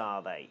animals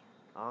are they?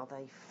 Are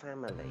they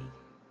family?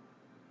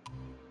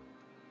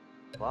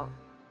 What?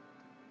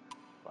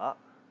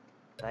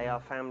 They are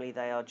family,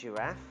 they are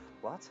giraffe?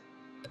 What?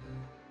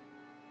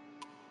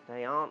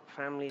 They aren't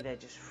family, they're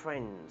just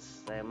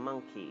friends. They're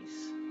monkeys.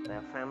 They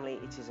are family,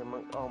 it is a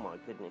monkey. Oh my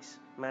goodness.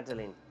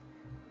 Madeline,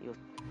 you're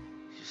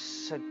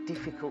just so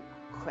difficult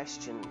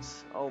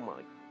questions. Oh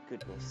my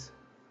goodness.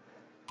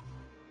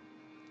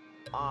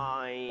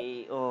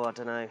 I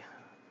don't know.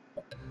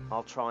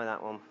 I'll try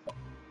that one.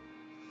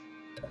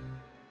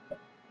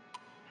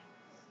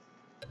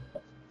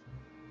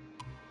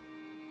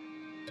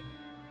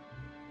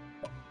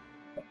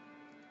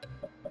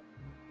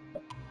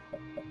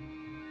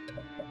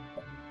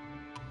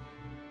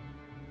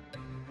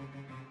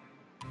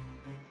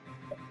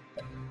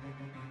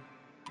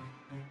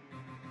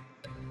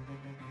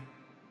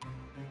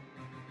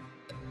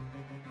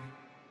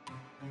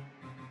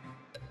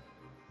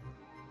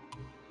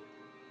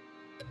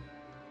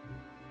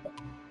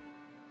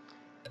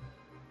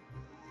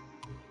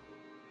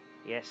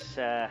 Yes,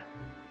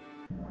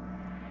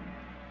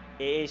 it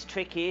is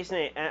tricky, isn't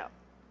it?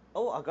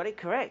 Oh, I got it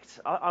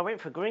correct. I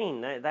went for green.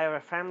 They're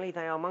a family.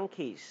 They are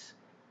monkeys.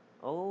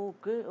 Oh,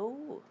 good.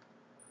 Oh.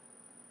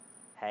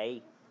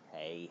 Hey,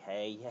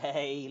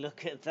 hey,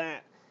 look at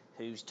that.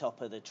 Who's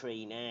top of the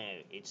tree now?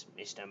 It's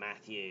Mr.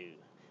 Matthew.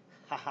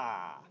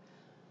 Haha.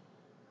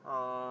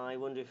 I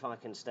wonder if I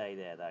can stay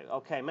there, though.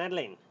 Okay,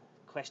 Madeline,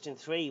 question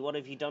 3. What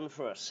have you done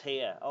for us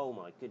here? Oh,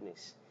 my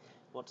goodness.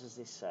 What does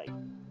this say?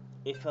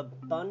 If a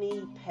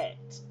bunny pet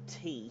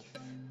teeth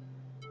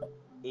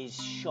is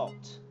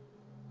shot,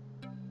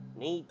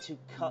 need to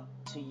cut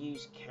to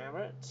use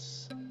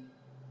carrots?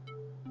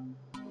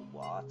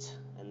 What?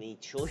 And the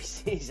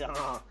choices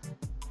are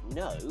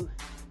no,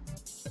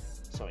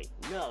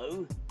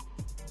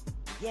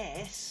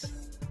 yes,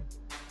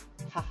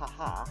 ha ha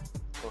ha,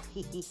 or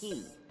hee hee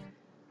hee.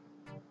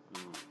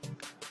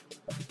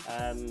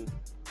 I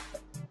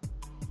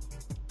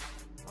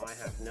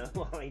have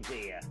no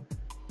idea.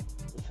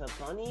 If a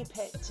bunny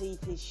pet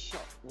teeth is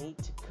shot, need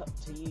to cut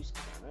to use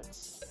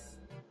carrots?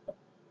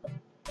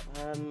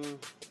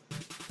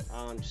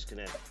 I'm just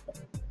gonna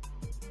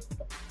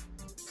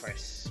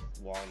press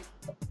 1.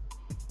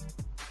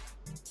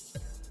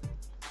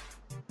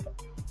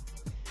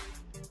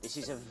 This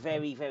is a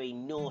very, very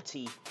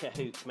naughty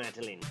Kahoot,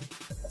 Madeline.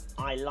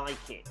 I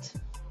like it.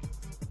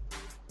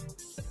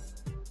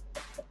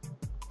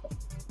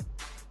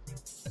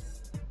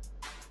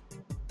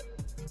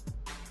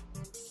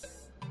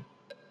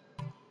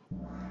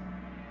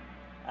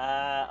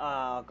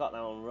 I got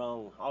that one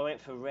wrong. I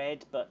went for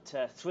red, but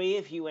 3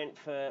 of you went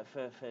for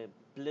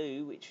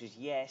blue, which was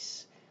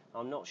yes.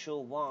 I'm not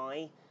sure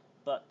why,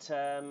 but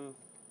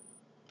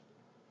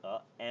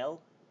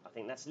L, I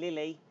think that's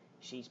Lily.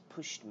 She's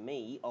pushed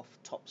me off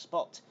top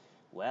spot.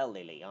 Well,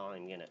 Lily,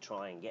 I'm going to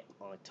try and get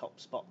my top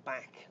spot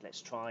back.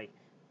 Let's try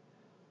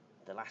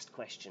the last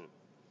question.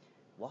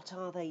 What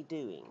are they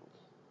doing?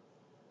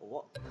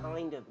 What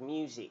kind of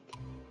music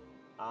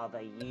are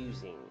they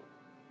using?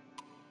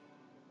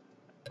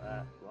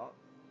 What?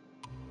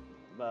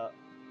 But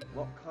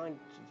what kind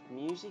of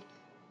music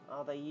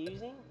are they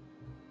using?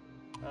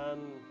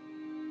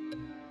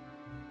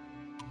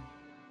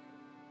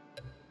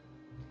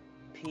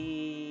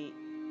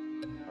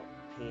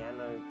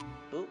 Piano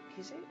book,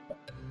 is it?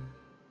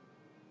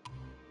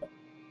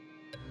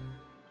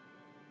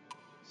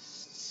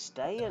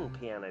 Stay and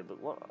piano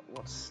book.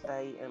 What's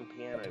stay and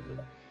piano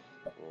book?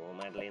 Oh,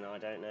 Madeline, I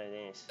don't know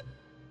this.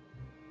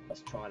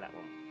 Let's try that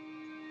one.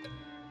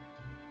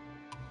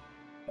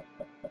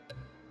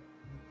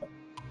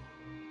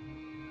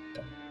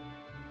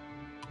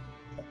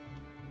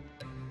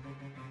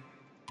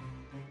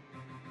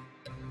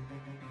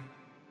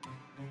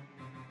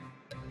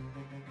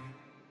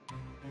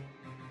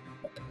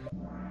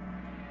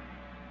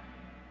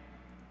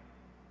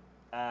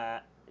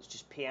 It's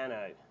just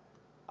piano.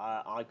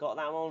 I got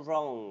that one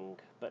wrong,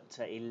 but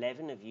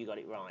 11 of you got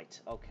it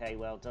right. Okay,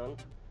 well done.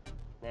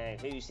 Now,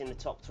 who's in the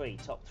top 3?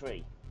 Top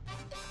 3.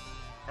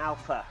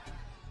 Alpha.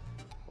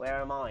 Where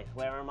am I?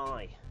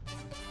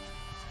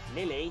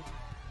 Lily.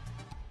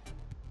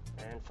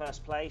 And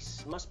first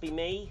place must be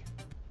me.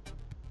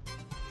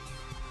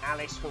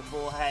 Alice from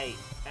 4. Hey,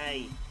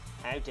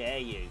 how dare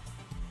you?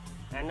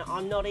 And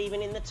I'm not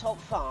even in the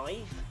top 5.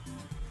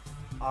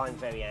 I'm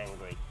very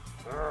angry.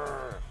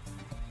 Urgh.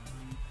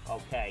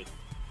 Okay.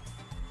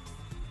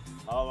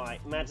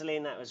 Alright,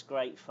 Madeline, that was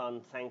great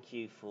fun. Thank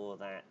you for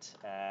that.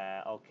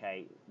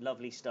 Okay,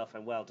 lovely stuff,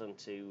 and well done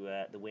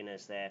to the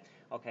winners there.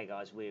 Okay,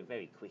 guys, we're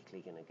very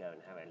quickly going to go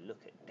and have a look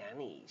at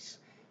Danny's.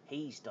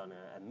 He's done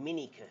a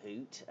mini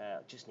Kahoot.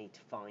 Just need to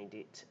find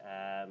it.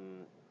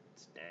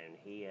 It's down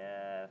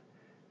here.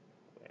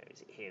 Where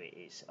is it? Here it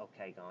is.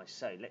 Okay, guys,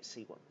 so let's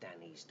see what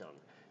Danny's done.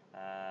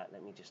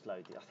 Let me just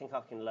load it. I think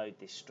I can load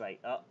this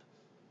straight up.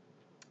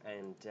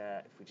 And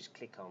if we just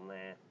click on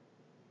there.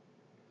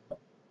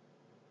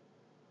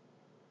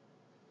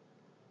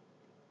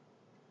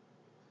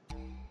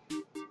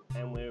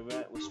 And we're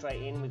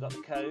straight in. We've got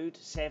the code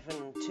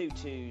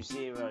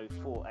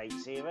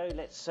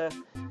 7220480.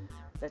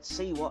 Let's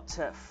see what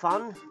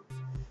fun,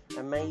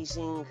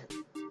 amazing,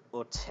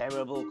 or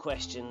terrible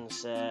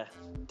questions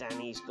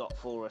Danny's got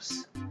for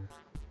us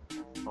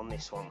on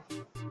this one.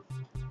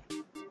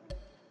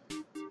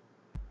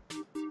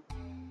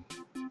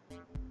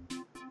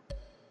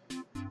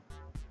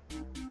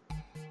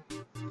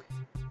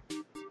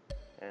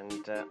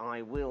 And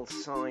I will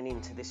sign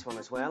into this one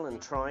as well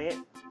and try it.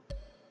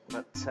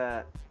 But,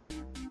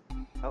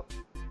 oh,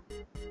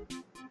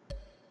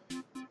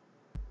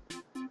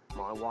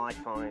 my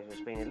Wi-Fi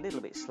has been a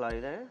little bit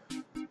slow there.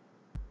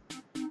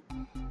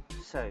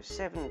 So,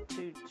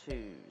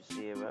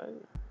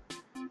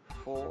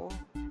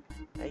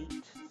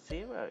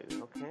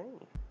 7220480,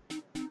 okay.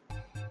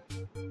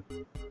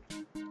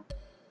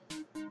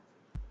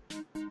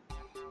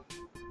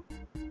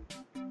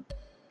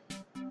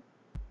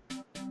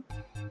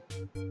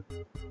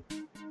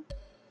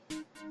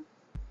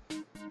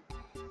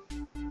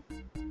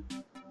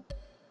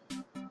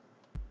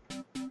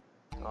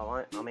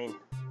 Alright, I'm in.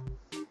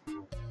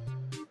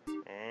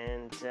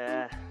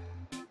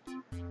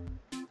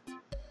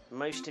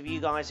 most of you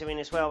guys are in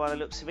as well by the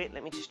looks of it.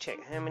 Let me just check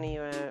how many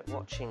are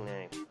watching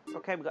now.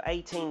 Okay, we've got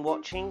 18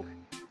 watching.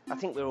 I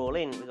think we're all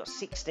in. We've got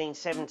 16,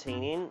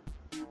 17 in,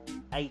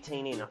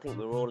 18 in. I think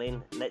we're all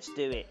in. Let's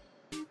do it.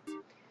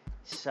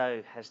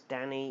 So, has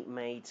Danny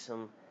made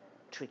some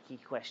tricky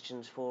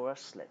questions for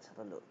us? Let's have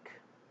a look.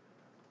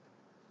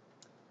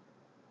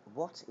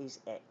 What is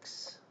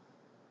X?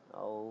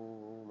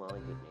 Oh my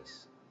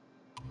goodness.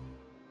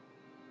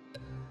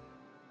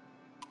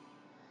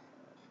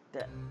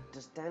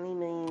 Does Danny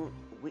mean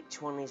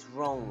which one is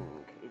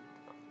wrong?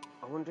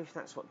 I wonder if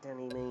that's what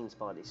Danny means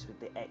by this with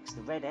the X.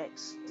 The red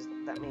X,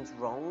 that means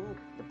wrong,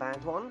 the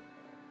bad one.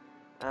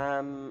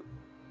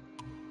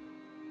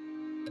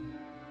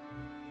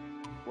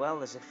 Well,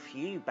 there's a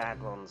few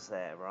bad ones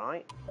there,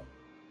 right?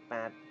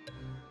 Bad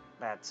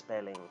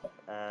spelling,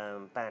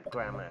 bad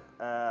grammar.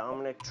 I'm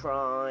gonna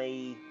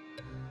try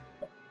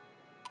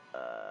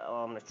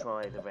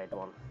the red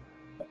one.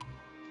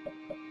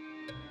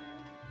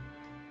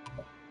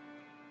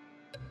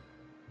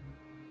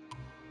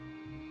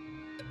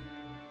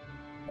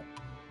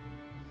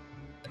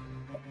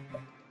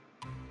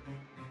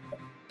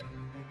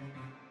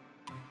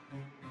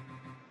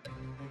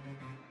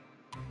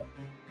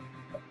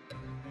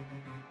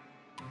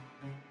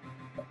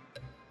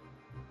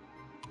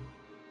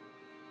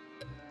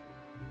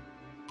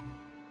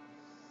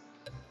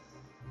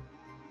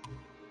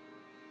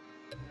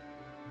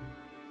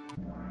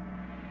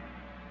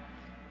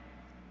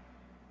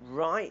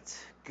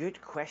 Right,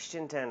 good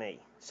question, Danny.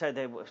 So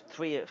there were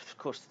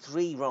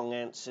three wrong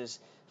answers.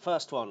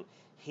 First one,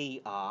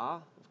 he are,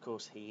 of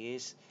course he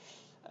is.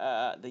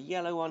 The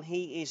yellow one,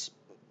 he is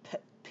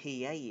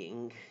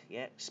PAing,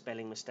 yep,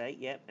 spelling mistake,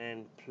 yep,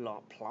 and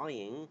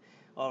plying.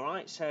 All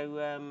right,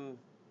 so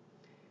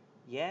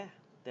yeah,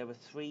 there were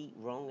three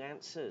wrong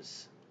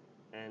answers,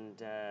 and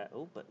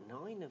but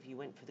 9 of you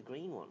went for the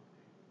green one,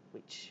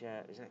 which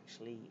is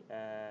actually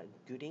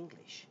good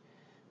English.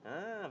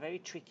 Very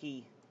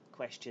tricky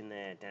question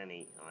there,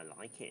 Danny. I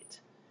like it.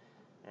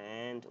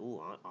 And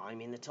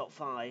I'm in the top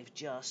 5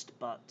 just,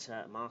 but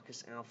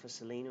Marcus, Alpha,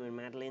 Selena, and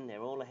Madeline,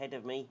 they're all ahead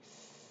of me.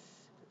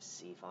 Let's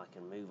see if I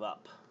can move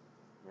up.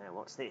 Now,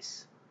 what's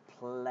this?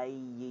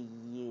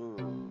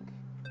 Playing.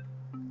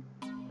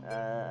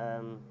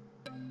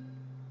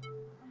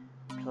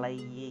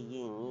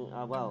 Playing.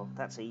 Well,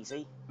 that's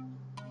easy.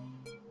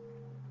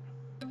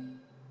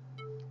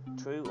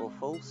 True or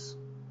false?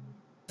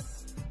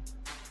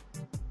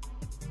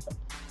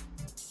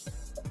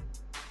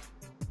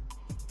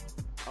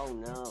 Oh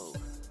no,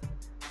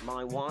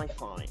 my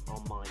Wi-Fi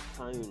on my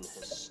phone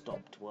has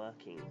stopped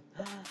working.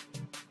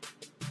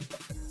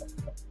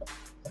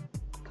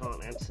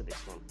 Can't answer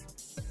this one.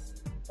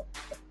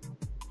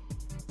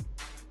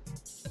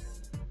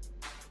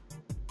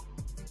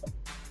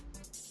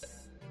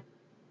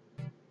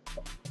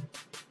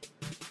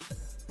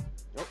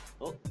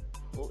 Oh,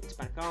 it's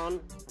back on.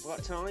 I've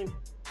got time.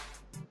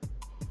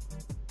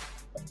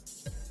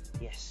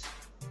 Yes.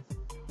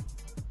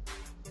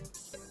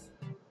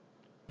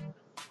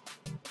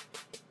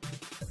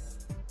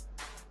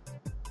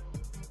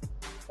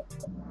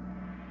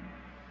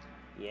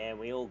 Yeah,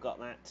 we all got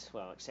that.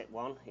 Well, except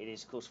one. It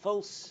is, of course,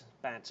 false.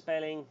 Bad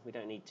spelling. We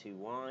don't need 2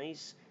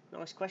 Y's.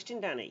 Nice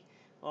question, Danny.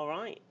 All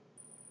right.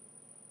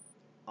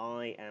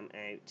 I am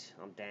out.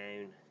 I'm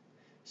down.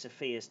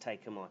 Sophia's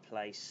taken my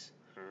place.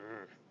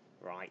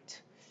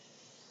 Right.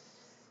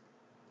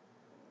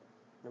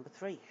 Number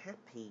 3,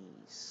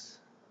 happies.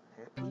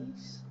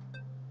 Happies?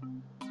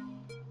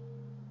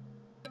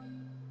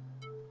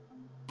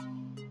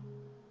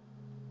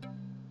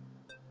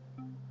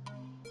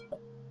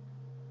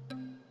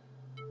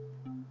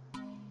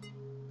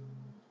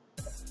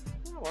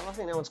 Oh, well, I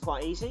think that one's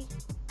quite easy.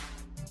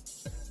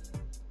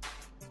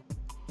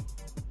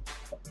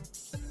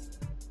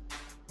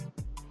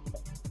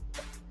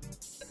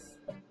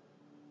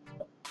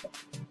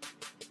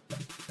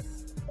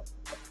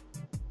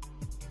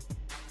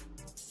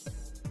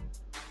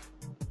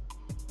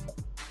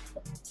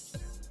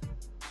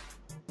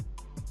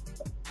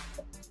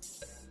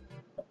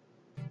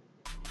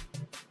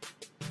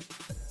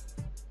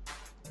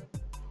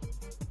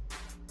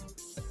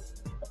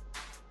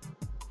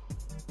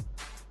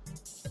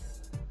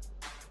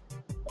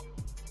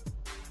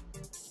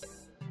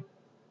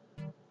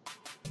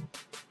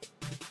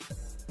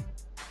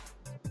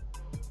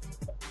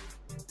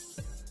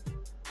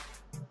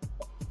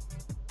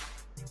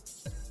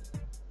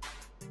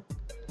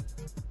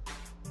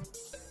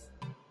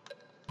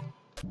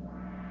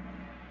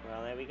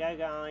 Well, there we go,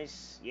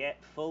 guys.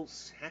 Yep,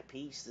 false.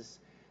 Happies. There's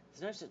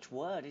no such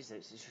word, is there?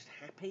 It's just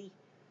happy.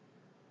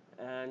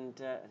 And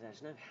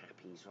there's no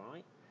happies,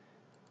 right?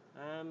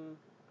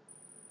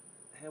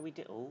 How we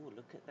did? Oh,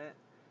 look at that.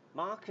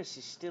 Marcus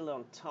is still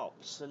on top.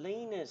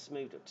 Selena's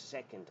moved up to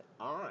 2nd.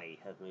 I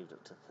have moved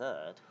up to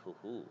 3rd.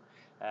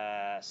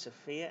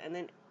 Sophia, and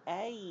then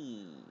A.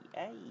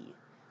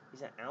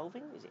 Is that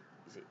Alvin?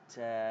 Is it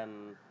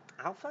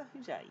Alpha?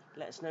 Who's A?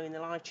 Let us know in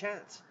the live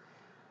chat.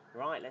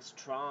 Right, let's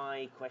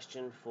try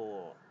question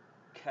 4.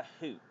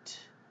 Kahoot.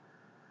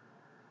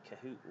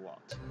 Kahoot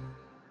what?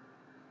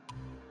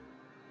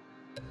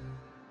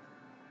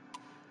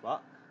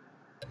 What?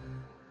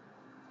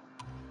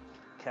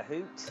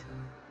 Kahoot?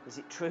 Is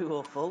it true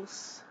or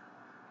false?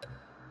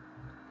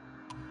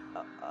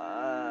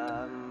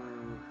 I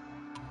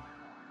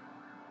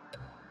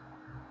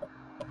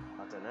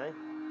don't know.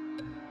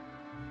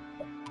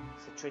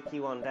 It's a tricky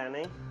one,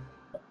 Danny.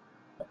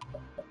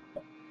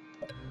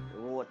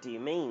 What do you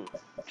mean,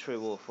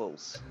 true or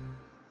false?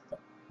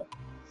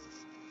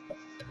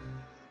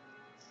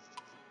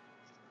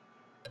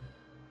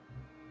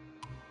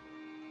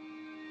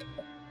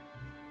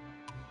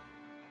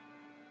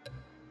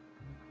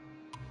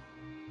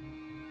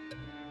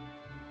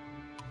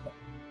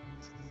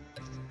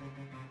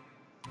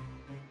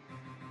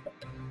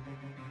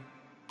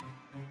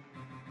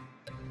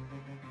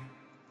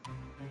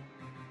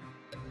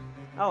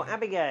 Oh,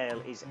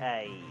 Abigail is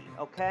A.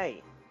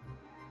 Okay.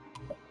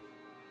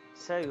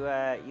 So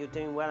you're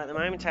doing well at the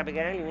moment,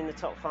 Abigail. You're in the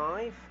top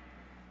 5.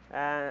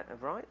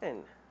 Right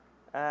then.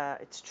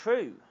 It's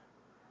true.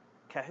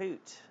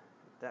 Kahoot.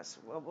 That's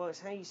well, it's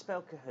how you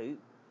spell Kahoot.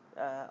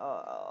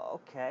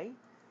 Okay.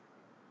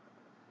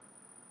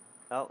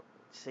 Oh,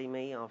 see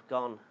me, I've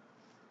gone.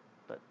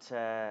 But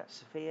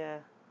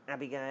Sophia,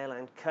 Abigail,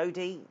 and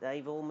Cody,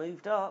 they've all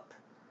moved up.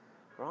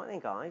 Right then,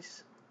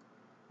 guys.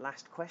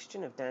 Last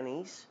question of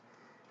Danny's.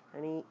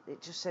 And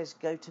it just says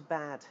go to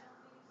bad.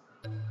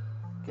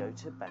 Go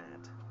to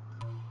bad.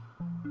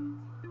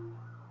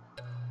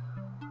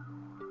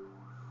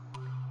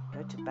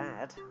 Go to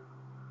bad?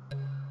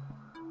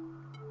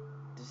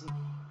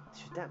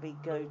 Should that be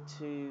go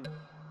to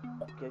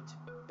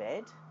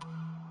bed?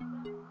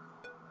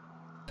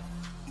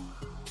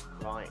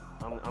 Right,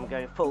 I'm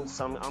going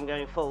false. I'm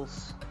going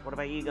false. What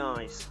about you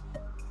guys?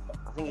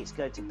 I think it's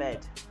go to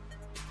bed.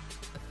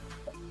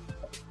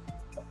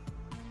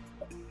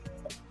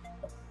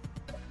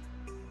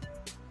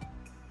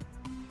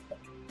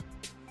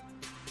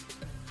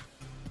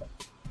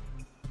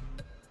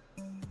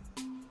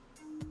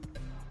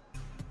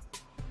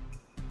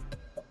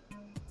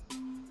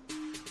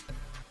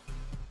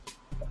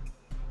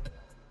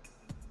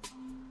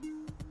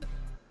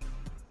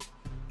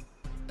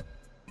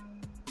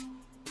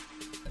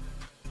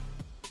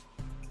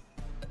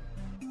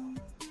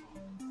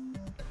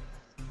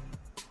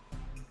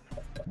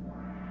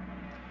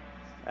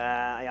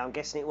 I'm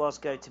guessing it was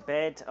go to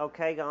bed.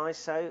 Okay, guys,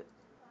 so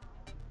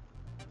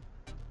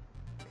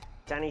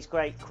Danny's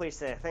great quiz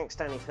there. Thanks,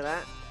 Danny, for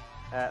that.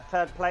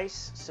 3rd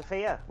place,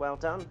 Sophia. Well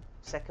done.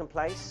 2nd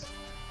place,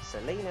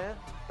 Selena.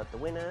 But the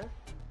winner,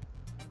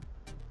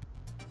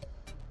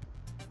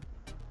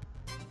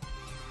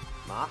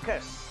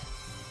 Marcus.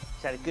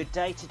 He's had a good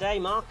day today,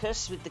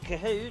 Marcus, with the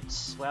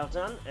Kahoots. Well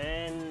done.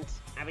 And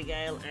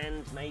Abigail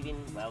and Maven,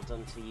 well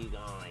done to you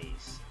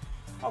guys.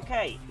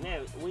 Okay,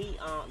 now we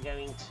are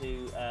going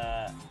to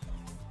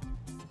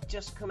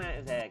just come out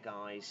of there,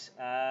 guys,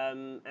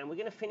 and we're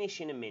going to finish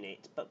in a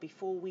minute. But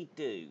before we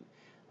do,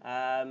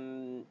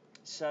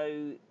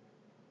 so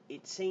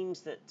it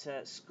seems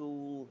that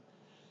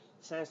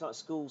sounds like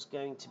school's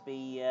going to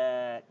be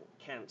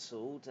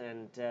cancelled,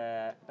 and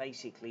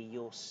basically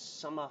your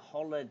summer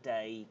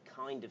holiday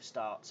kind of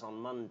starts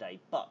on Monday.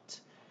 But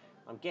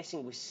I'm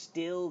guessing we're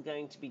still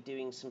going to be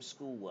doing some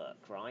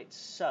schoolwork, right?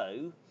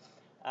 So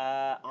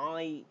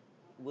I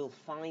will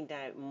find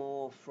out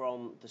more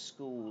from the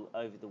school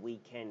over the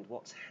weekend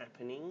what's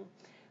happening,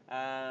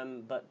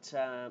 but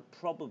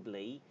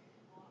probably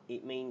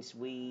it means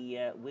we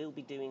will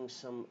be doing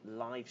some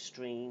live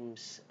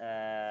streams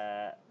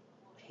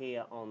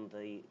here on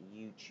the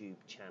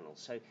YouTube channel.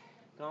 So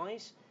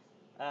guys,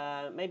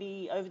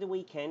 maybe over the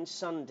weekend,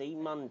 Sunday,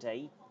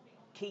 Monday,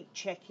 keep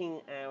checking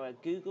our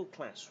Google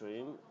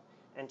Classroom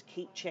and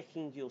keep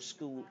checking your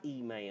school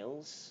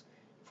emails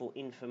for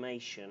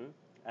information.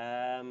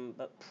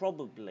 But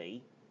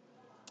probably,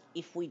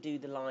 if we do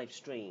the live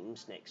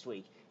streams next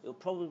week, it'll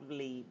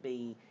probably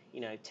be,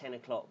 10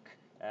 o'clock.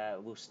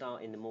 We'll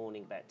start in the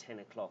morning about 10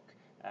 o'clock,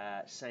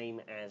 same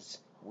as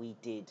we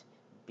did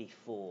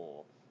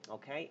before.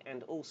 Okay,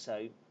 and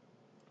also,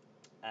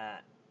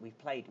 we've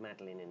played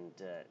Madeline and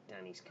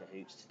Danny's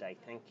Kahoots today.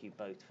 Thank you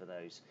both for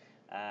those.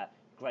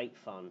 Great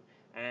fun.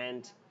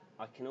 And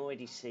I can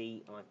already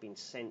see I've been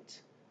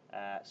sent,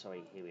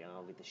 here we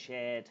are with the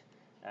shared.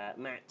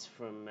 Matt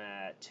from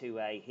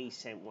 2A, he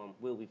sent one.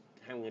 We'll be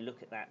having a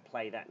look at that,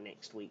 play that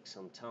next week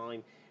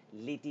sometime.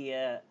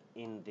 Lydia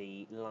in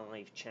the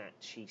live chat,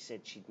 she said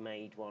she'd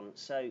made one.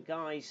 So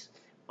guys,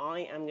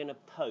 I am going to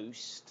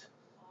post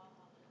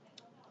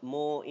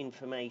more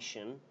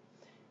information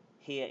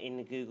here in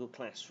the Google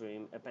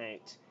Classroom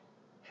about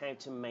how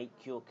to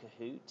make your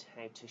Kahoot,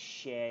 how to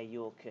share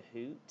your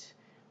Kahoot,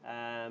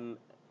 and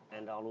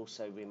I'll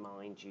also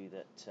remind you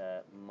that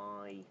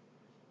my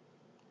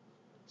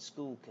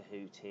school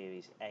Kahoot here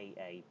is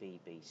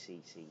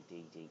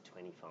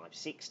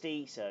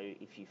AABBCCDD2560. So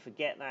if you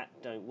forget that,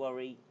 don't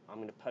worry. I'm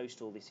going to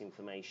post all this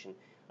information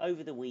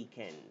over the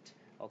weekend.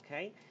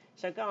 Okay?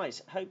 So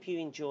guys, hope you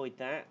enjoyed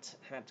that,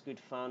 had good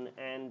fun,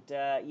 and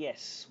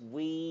yes,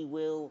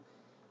 I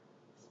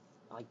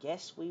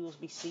guess we will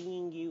be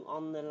seeing you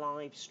on the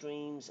live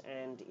streams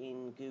and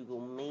in Google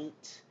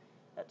Meet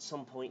at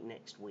some point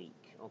next week,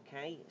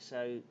 okay?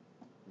 So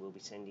we'll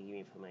be sending you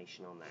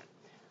information on that.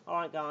 All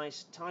right,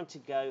 guys, time to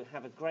go.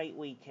 Have a great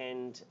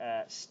weekend.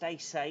 Stay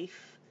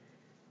safe,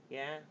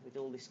 yeah, with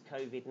all this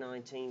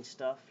COVID-19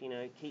 stuff. You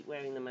know, keep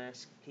wearing the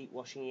mask, keep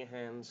washing your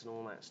hands and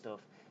all that stuff.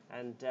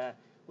 And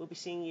we'll be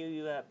seeing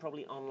you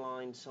probably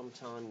online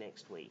sometime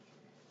next week.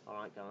 All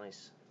right,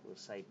 guys, we'll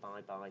say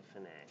bye-bye for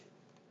now.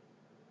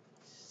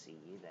 See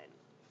you then.